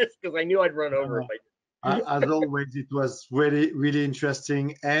gave this because I knew I'd run over if I did. As always, it was really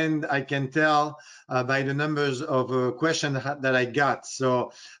interesting, and I can tell by the numbers of questions that I got.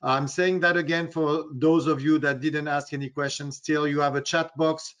 So I'm saying that again for those of you that didn't ask any questions. Still, you have a chat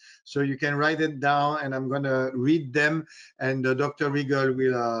box, so you can write it down, and I'm gonna read them, and Dr. Riegel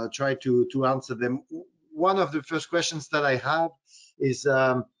will try to answer them. One of the first questions that I have is.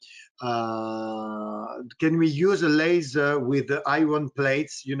 Can we use a laser with the iron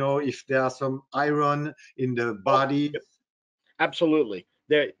plates? If there are some iron in the Oh, body. yep, absolutely.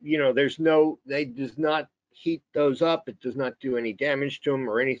 There's no, they does not heat those up. It does not do any damage to them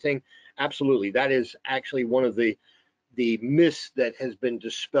or anything. Absolutely. That is actually one of the myths that has been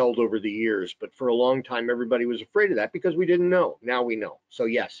dispelled over the years. But for a long time, everybody was afraid of that because we didn't know. Now we know. So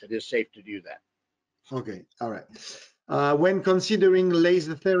yes, it is safe to do that. Okay, all right. When considering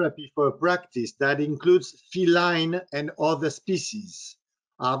laser therapy for practice that includes feline and other species,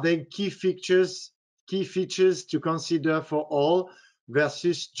 are there key features to consider for all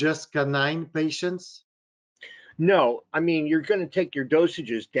versus just canine patients? No, I mean, you're going to take your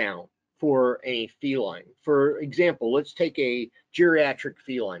dosages down for a feline. For example, let's take a geriatric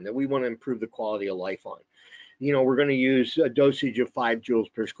feline that we want to improve the quality of life on. We're going to use a dosage of 5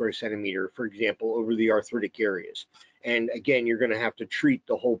 joules per square centimeter, for example, over the arthritic areas. And again, you're going to have to treat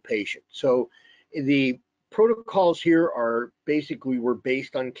the whole patient. So the protocols here are basically were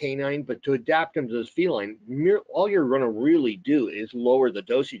based on canine, but to adapt them to this feline, all you're going to really do is lower the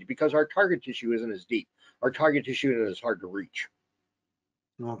dosage because our target tissue isn't as deep. Our target tissue isn't as hard to reach.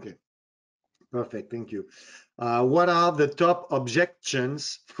 Okay. Perfect, thank you. What are the top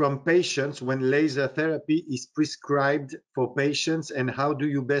objections from patients when laser therapy is prescribed for patients, and how do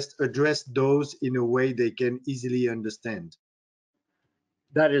you best address those in a way they can easily understand?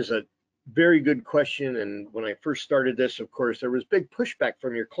 That is a very good question. And when I first started this, of course, there was big pushback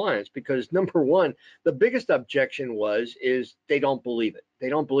from your clients because number one, the biggest objection is they don't believe it. They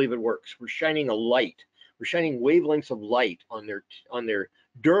don't believe it works. We're shining a light. We're shining wavelengths of light on their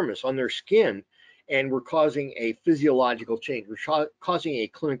dermis, on their skin, and we're causing a physiological change. We're causing a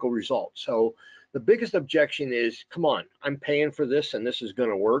clinical result. So the biggest objection is, come on, I'm paying for this and this is going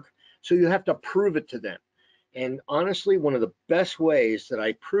to work. So you have to prove it to them. And honestly, one of the best ways that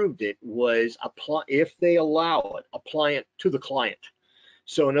I proved it was if they allow it, apply it to the client.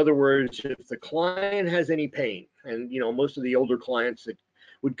 So in other words, if the client has any pain, and most of the older clients that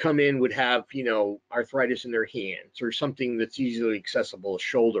would come in would have arthritis in their hands or something that's easily accessible, a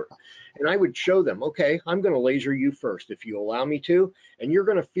shoulder, and I would show them, okay, I'm going to laser you first if you allow me to, and you're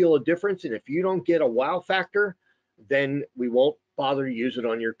going to feel a difference. And if you don't get a wow factor, then we won't bother to use it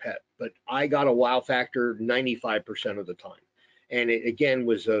on your pet. But I got a wow factor 95% of the time. And it again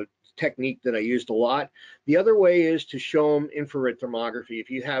was a technique that I used a lot. The other way is to show them infrared thermography. If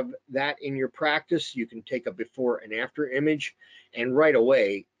you have that in your practice, you can take a before and after image. And right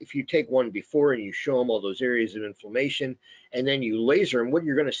away, if you take one before and you show them all those areas of inflammation, and then you laser them, what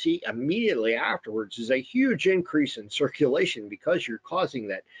you're going to see immediately afterwards is a huge increase in circulation because you're causing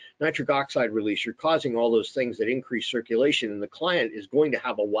that nitric oxide release. You're causing all those things that increase circulation, and the client is going to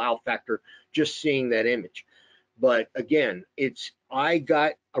have a wow factor just seeing that image. But again, I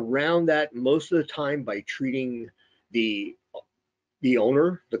got around that most of the time by treating the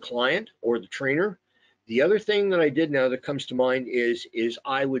owner, the client, or the trainer. The other thing that I did now that comes to mind is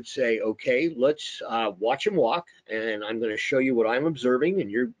I would say, okay, let's watch him walk, and I'm going to show you what I'm observing, and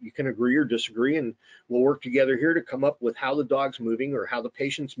you can agree or disagree, and we'll work together here to come up with how the dog's moving or how the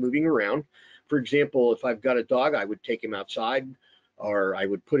patient's moving around. For example, if I've got a dog, I would take him outside, or I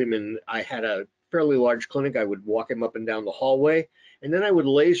would put him in. I had a fairly large clinic. I would walk him up and down the hallway, and then I would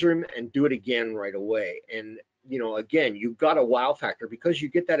laser him and do it again right away. And again, you've got a wow factor because you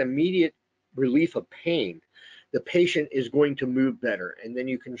get that immediate relief of pain. The patient is going to move better. And then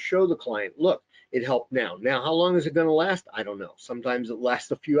you can show the client, look, it helped now. Now, how long is it going to last? I don't know. Sometimes it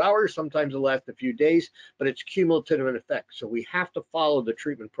lasts a few hours, sometimes it lasts a few days, but it's cumulative in effect. So we have to follow the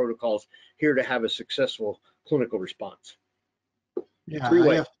treatment protocols here to have a successful clinical response. Yeah, Three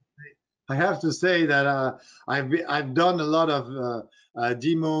ways. I have to say that I've done a lot of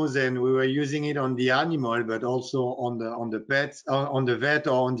demos, and we were using it on the animal, but also on the pets, on the vet,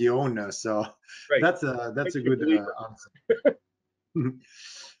 or on the owner. So Right. that's a Makes you good believe answer.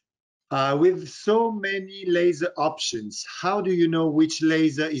 With so many laser options, how do you know which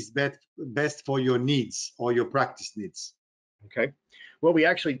laser is best for your needs or your practice needs? Okay. Well, we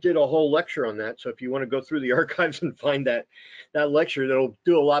actually did a whole lecture on that. So if you want to go through the archives and find that lecture, that'll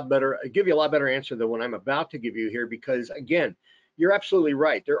do a lot better, give you a lot better answer than what I'm about to give you here. Because again, you're absolutely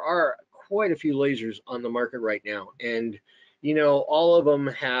right. There are quite a few lasers on the market right now, and all of them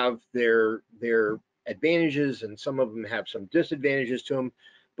have their advantages, and some of them have some disadvantages to them.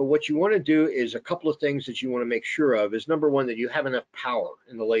 But what you want to do is a couple of things that you want to make sure of is number one, that you have enough power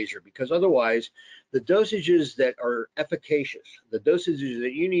in the laser, because otherwise the dosages that are efficacious, the dosages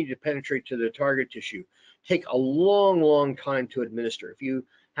that you need to penetrate to the target tissue, take a long, long time to administer. If you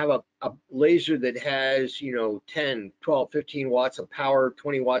have a laser that has, 10, 12, 15 watts of power,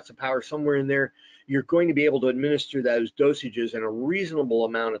 20 watts of power, somewhere in there, you're going to be able to administer those dosages in a reasonable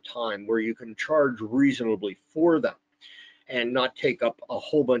amount of time where you can charge reasonably for them and not take up a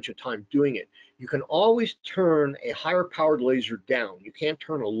whole bunch of time doing it. You can always turn a higher powered laser down. You can't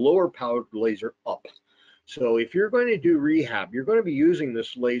turn a lower powered laser up. So if you're going to do rehab, you're going to be using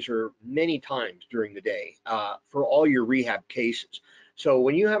this laser many times during the day for all your rehab cases. So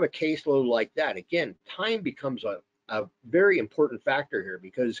when you have a caseload like that, again, time becomes a very important factor here,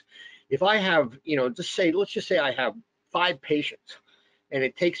 because if I have, let's just say I have 5 patients, and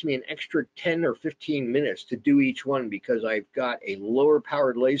it takes me an extra 10 or 15 minutes to do each one because I've got a lower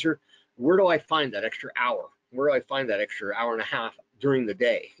powered laser. Where do I find that extra hour? Where do I find that extra hour and a half during the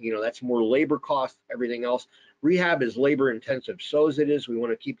day? That's more labor cost, everything else. Rehab is labor intensive. So as it is, we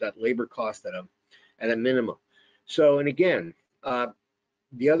want to keep that labor cost at a minimum. So, and again,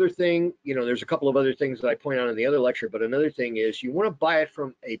 the other thing, there's a couple of other things that I point out in the other lecture, but another thing is you want to buy it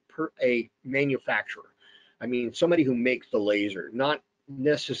from a manufacturer. I mean, somebody who makes the laser, not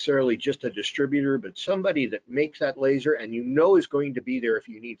necessarily just a distributor, but somebody that makes that laser and is going to be there if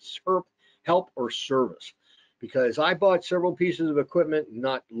you need help or service. Because I bought several pieces of equipment,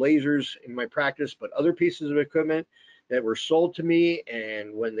 not lasers in my practice, but other pieces of equipment that were sold to me,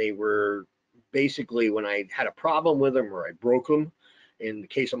 and when I had a problem with them or I broke them, in the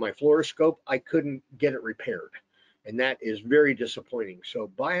case of my fluoroscope, I couldn't get it repaired. And that is very disappointing.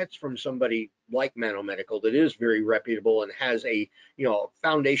 So buy it from somebody like Nanomedical that is very reputable and has a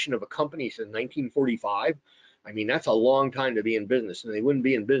foundation of a company since 1945. I mean, that's a long time to be in business, and they wouldn't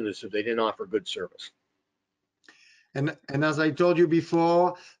be in business if they didn't offer good service. And as I told you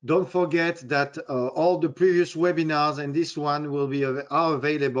before, don't forget that all the previous webinars and this one are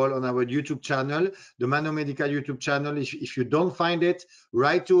available on our YouTube channel, the Nanomedical YouTube channel. If you don't find it,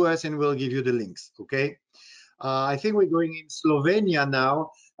 write to us and we'll give you the links. Okay. I think we're going in Slovenia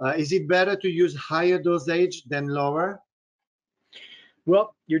now. Is it better to use higher dosage than lower?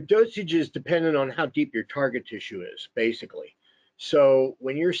 Well, your dosage is dependent on how deep your target tissue is, basically. So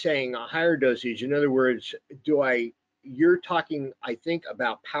when you're saying a higher dosage, in other words, you're talking, I think,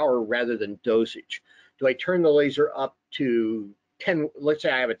 about power rather than dosage. Do I turn the laser up to 10? Let's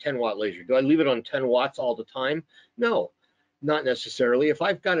say I have a 10-watt laser. Do I leave it on 10 watts all the time? No, not necessarily. If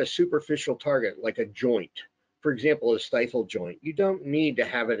I've got a superficial target, like a joint, for example, a stifle joint, you don't need to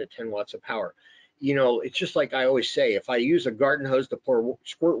have it at 10 watts of power. It's just like I always say, if I use a garden hose to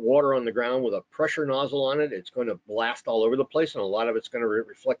squirt water on the ground with a pressure nozzle on it, it's going to blast all over the place, and a lot of it's going to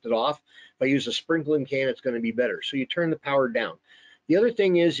reflect it off. If I use a sprinkling can, it's going to be better. So you turn the power down. The other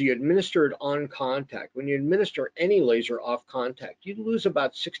thing is you administer it on contact. When you administer any laser off contact, you lose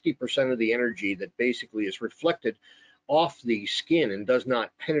about 60% of the energy that basically is reflected off the skin and does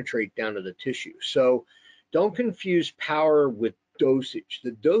not penetrate down to the tissue. So don't confuse power with dosage.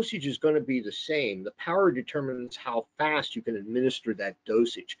 The dosage is going to be the same. The power determines how fast you can administer that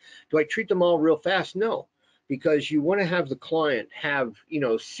dosage. Do I treat them all real fast? No, because you want to have the client have,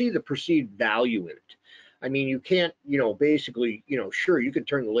 see the perceived value in it. I mean, you can't, basically, sure, you could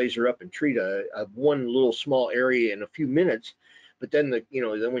turn the laser up and treat a one little small area in a few minutes, but then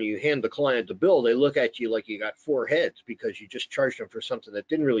then when you hand the client the bill, they look at you like you got four heads because you just charged them for something that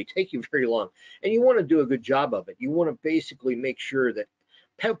didn't really take you very long. And you want to do a good job of it. You want to basically make sure that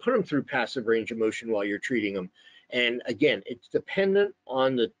put them through passive range of motion while you're treating them. And again, it's dependent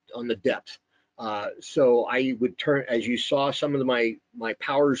on the depth. So I would turn, as you saw, some of my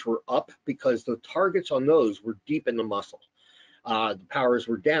powers were up because the targets on those were deep in the muscle. The powers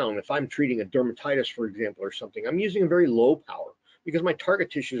were down. If I'm treating a dermatitis, for example, or something, I'm using a very low power because my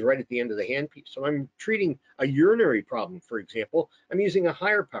target tissue is right at the end of the handpiece. So I'm treating a urinary problem, for example, I'm using a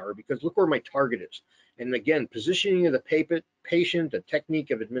higher power because look where my target is. And again, positioning of the patient, the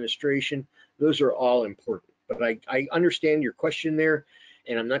technique of administration, those are all important. But I understand your question there,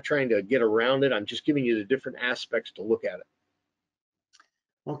 and I'm not trying to get around it. I'm just giving you the different aspects to look at it.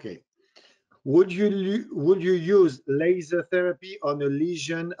 Okay. Would you use laser therapy on a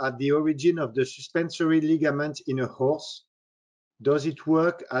lesion at the origin of the suspensory ligament in a horse? Does it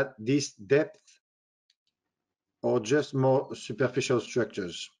work at this depth or just more superficial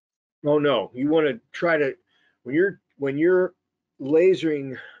structures? Oh no, you want to try to when you're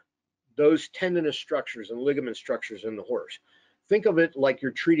lasering those tendinous structures and ligament structures in the horse, think of it like you're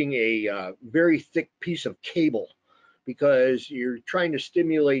treating a very thick piece of cable because you're trying to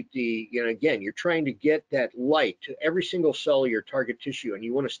stimulate again, you're trying to get that light to every single cell of your target tissue, and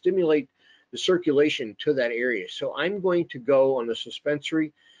you want to stimulate the circulation to that area. So I'm going to go on the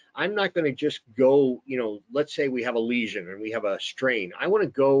suspensory. I'm not going to just go, let's say we have a lesion and we have a strain. I want to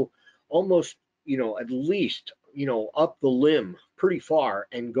go almost, at least, up the limb pretty far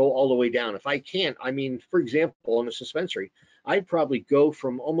and go all the way down. If I can't, I mean, for example, on a suspensory, I'd probably go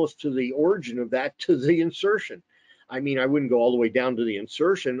from almost to the origin of that to the insertion. I mean, I wouldn't go all the way down to the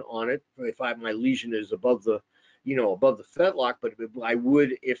insertion on it if my lesion is above the, above the fetlock, but I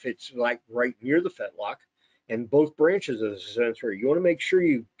would if it's like right near the fetlock and both branches of the suspensory. You want to make sure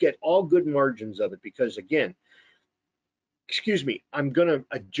you get all good margins of it because, again, excuse me, I'm going to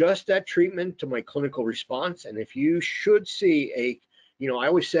adjust that treatment to my clinical response. And if you should see I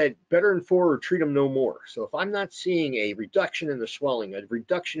always said better than four or treat them no more. So if I'm not seeing a reduction in the swelling, a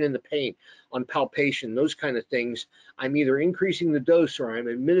reduction in the pain on palpation, those kind of things, I'm either increasing the dose or I'm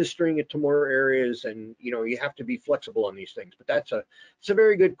administering it to more areas. And, you have to be flexible on these things. But it's a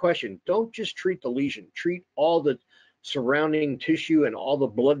very good question. Don't just treat the lesion, treat all the surrounding tissue and all the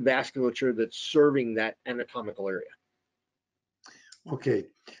blood vasculature that's serving that anatomical area. Okay.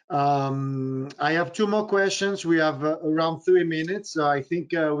 I have two more questions. We have around 3 minutes, so I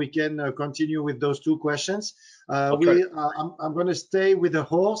think we can continue with those two questions. I'm going to stay with the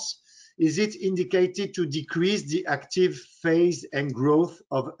horse. Is it indicated to decrease the active phase and growth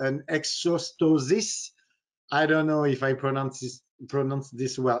of an exostosis? I don't know if I pronounce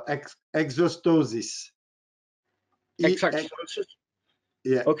this well. Exostosis. Exostosis?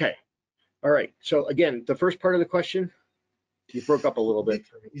 Yeah. Okay. All right. So again, the first part of the question, you broke up a little bit.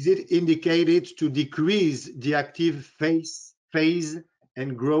 Is it indicated to decrease the active phase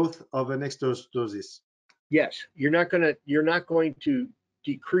and growth of an exostosis? Yes, you're not going to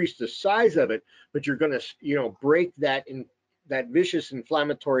decrease the size of it, but you're going to, break that vicious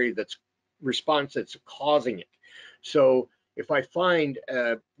inflammatory response that's causing it. So if I find,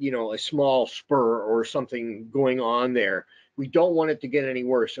 a small spur or something going on there, we don't want it to get any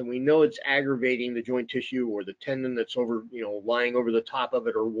worse. And we know it's aggravating the joint tissue or the tendon that's over, lying over the top of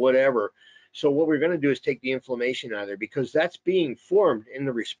it or whatever. So what we're going to do is take the inflammation out of there because that's being formed in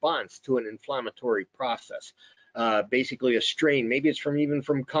the response to an inflammatory process, basically a strain. Maybe it's even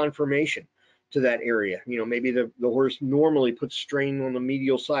from conformation to that area. Maybe the horse normally puts strain on the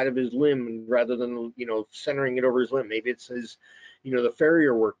medial side of his limb rather than, centering it over his limb. Maybe it's his, the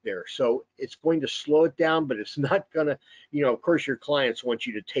farrier work there. So it's going to slow it down, but it's not going to, of course, your clients want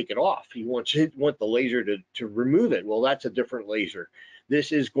you to take it off. You want the laser to remove it. Well, that's a different laser.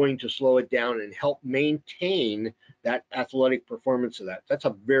 This is going to slow it down and help maintain that athletic performance of that. That's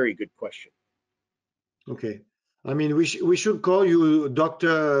a very good question. Okay. I mean, we should call you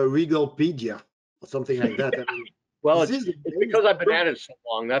Dr. Regelpedia or something like that. I mean, well, it's because I've been at it so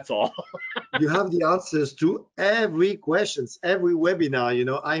long, that's all. You have the answers to every questions, every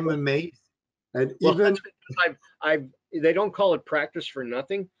webinar, I'm amazed. And Well, even that's because they don't call it practice for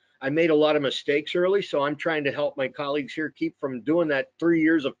nothing. I made a lot of mistakes early, so I'm trying to help my colleagues here keep from doing that 3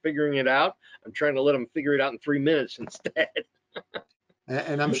 years of figuring it out. I'm trying to let them figure it out in 3 minutes instead.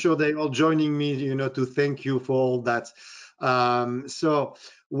 And I'm sure they're all joining me, to thank you for all that. So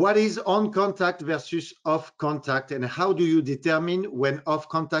what is on contact versus off contact, and how do you determine when off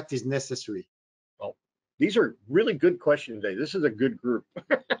contact is necessary? Well, these are really good questions today. This is a good group.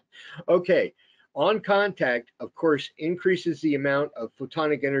 Okay, on contact, of course, increases the amount of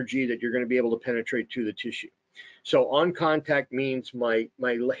photonic energy that you're going to be able to penetrate to the tissue. So on contact means my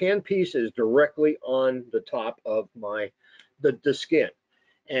handpiece is directly on the top of the skin,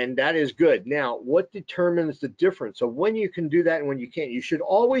 and that is good. Now, what determines the difference of when you can do that and when you can't? You should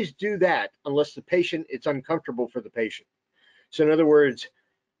always do that unless it's uncomfortable for the patient. So in other words,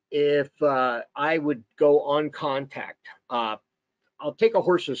 if I would go on contact, I'll take a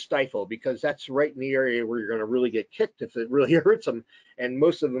horse's stifle because that's right in the area where you're going to really get kicked if it really hurts them. And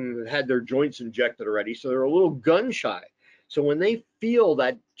most of them have had their joints injected already, so they're a little gun shy. So when they feel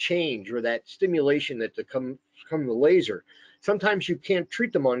that change or that stimulation that come the laser, sometimes you can't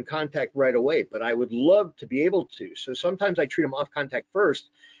treat them on contact right away, but I would love to be able to. So sometimes I treat them off contact first,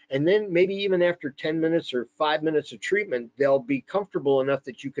 and then maybe even after 10 minutes or 5 minutes of treatment, they'll be comfortable enough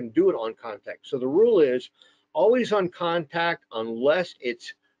that you can do it on contact. So the rule is always on contact unless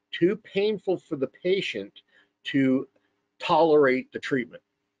it's too painful for the patient to tolerate the treatment.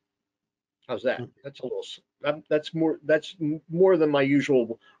 How's that? That's a little, that's more than my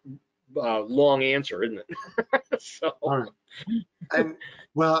usual long answer, isn't it? So. All right. And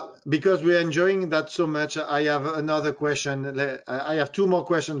well, because we're enjoying that so much, I have another question. I have two more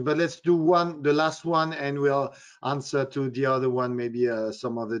questions, but let's do the last one, and we'll answer to the other one maybe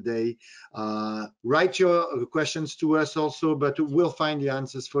some other day. Write your questions to us also, but we'll find the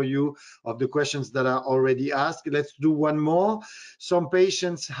answers for you of the questions that are already asked. Let's do one more. Some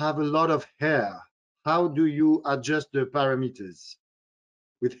patients have a lot of hair. How do you adjust the parameters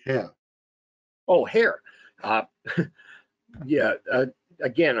with hair? Oh, hair. Uh, Yeah,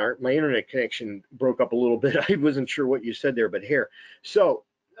 again, my internet connection broke up a little bit. I wasn't sure what you said there, but hair. So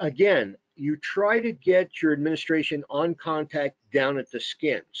again, you try to get your administration on contact down at the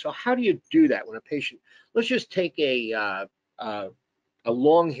skin. So how do you do that when a patient? Let's just take a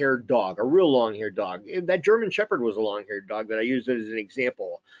long-haired dog, a real long-haired dog. That German Shepherd was a long-haired dog that I used as an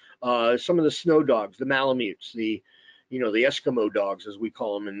example. Some of the snow dogs, the Malamutes, the Eskimo dogs, as we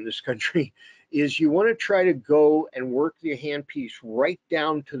call them in this country, is you want to try to go and work the handpiece right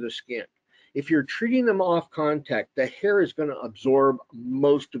down to the skin. If you're treating them off contact, the hair is going to absorb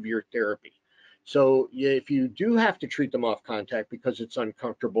most of your therapy. So if you do have to treat them off contact because it's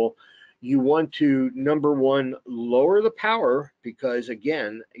uncomfortable, you want to, number one, lower the power because,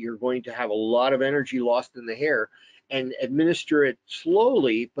 again, you're going to have a lot of energy lost in the hair, and administer it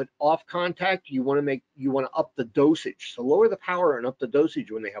slowly, but off contact, you want to up the dosage. So lower the power and up the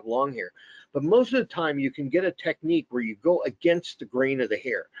dosage when they have long hair. But most of the time, you can get a technique where you go against the grain of the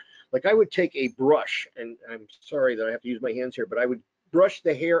hair. Like I would take a brush, and I'm sorry that I have to use my hands here, but I would brush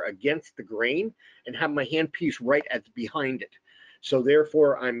the hair against the grain and have my handpiece right behind it. So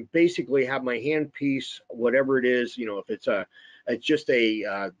therefore, I'm basically have my handpiece, whatever it is, if it's just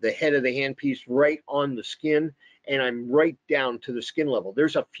the head of the handpiece right on the skin, and I'm right down to the skin level.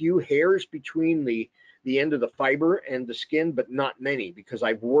 There's a few hairs between the end of the fiber and the skin, but not many because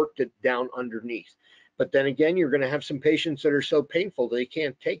I've worked it down underneath. But then again, you're going to have some patients that are so painful they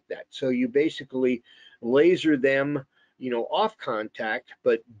can't take that. So you basically laser them, off contact,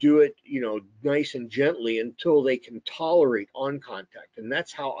 but do it, nice and gently until they can tolerate on contact. And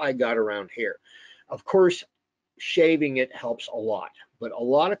that's how I got around hair. Of course, shaving it helps a lot, but a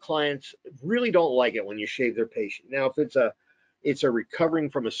lot of clients really don't like it when you shave their patient. Now, if it's a recovering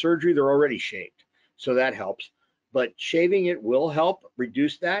from a surgery, they're already shaved, so that helps. But shaving it will help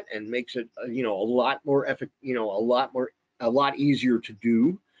reduce that and makes it, a lot more a lot easier to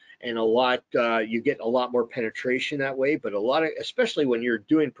do, and you get a lot more penetration that way. But especially when you're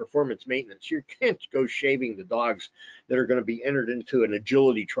doing performance maintenance, you can't go shaving the dogs that are going to be entered into an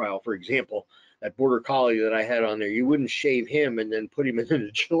agility trial, for example. That border collie that I had on there, you wouldn't shave him and then put him in an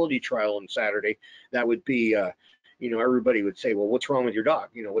agility trial on Saturday. That would be, everybody would say, well, what's wrong with your dog?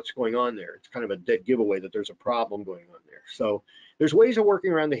 What's going on there? It's kind of a dead giveaway that there's a problem going on there. So there's ways of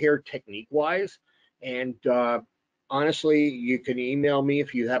working around the hair technique wise. And honestly, you can email me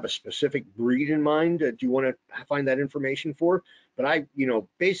if you have a specific breed in mind that you want to find that information for. But I,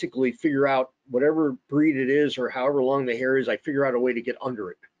 basically figure out whatever breed it is or however long the hair is, I figure out a way to get under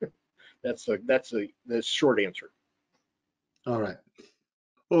it. That's the short answer. All right.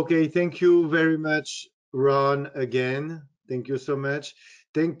 Okay, thank you very much, Ron, again. Thank you so much.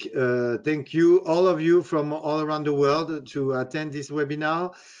 Thank you, all of you from all around the world, to attend this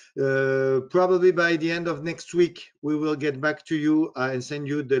webinar. Probably by the end of next week, we will get back to you and send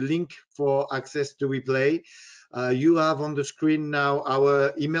you the link for access to replay. You have on the screen now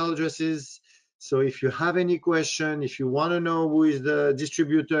our email addresses. So if you have any question, if you want to know who is the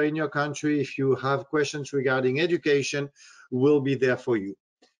distributor in your country, if you have questions regarding education, we'll be there for you.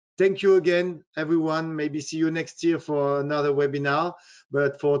 Thank you again, everyone. Maybe see you next year for another webinar.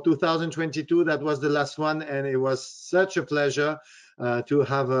 But for 2022, that was the last one, and it was such a pleasure to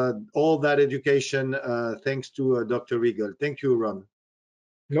have all that education thanks to Dr. RIEGEL. Thank you, Ron.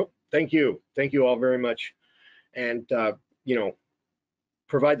 Nope. Thank you. Thank you all very much. And, you know,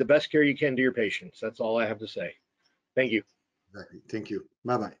 provide the best care you can to your patients. That's all I have to say. Thank you. Exactly. Thank you.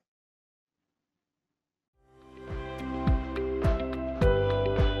 Bye-bye.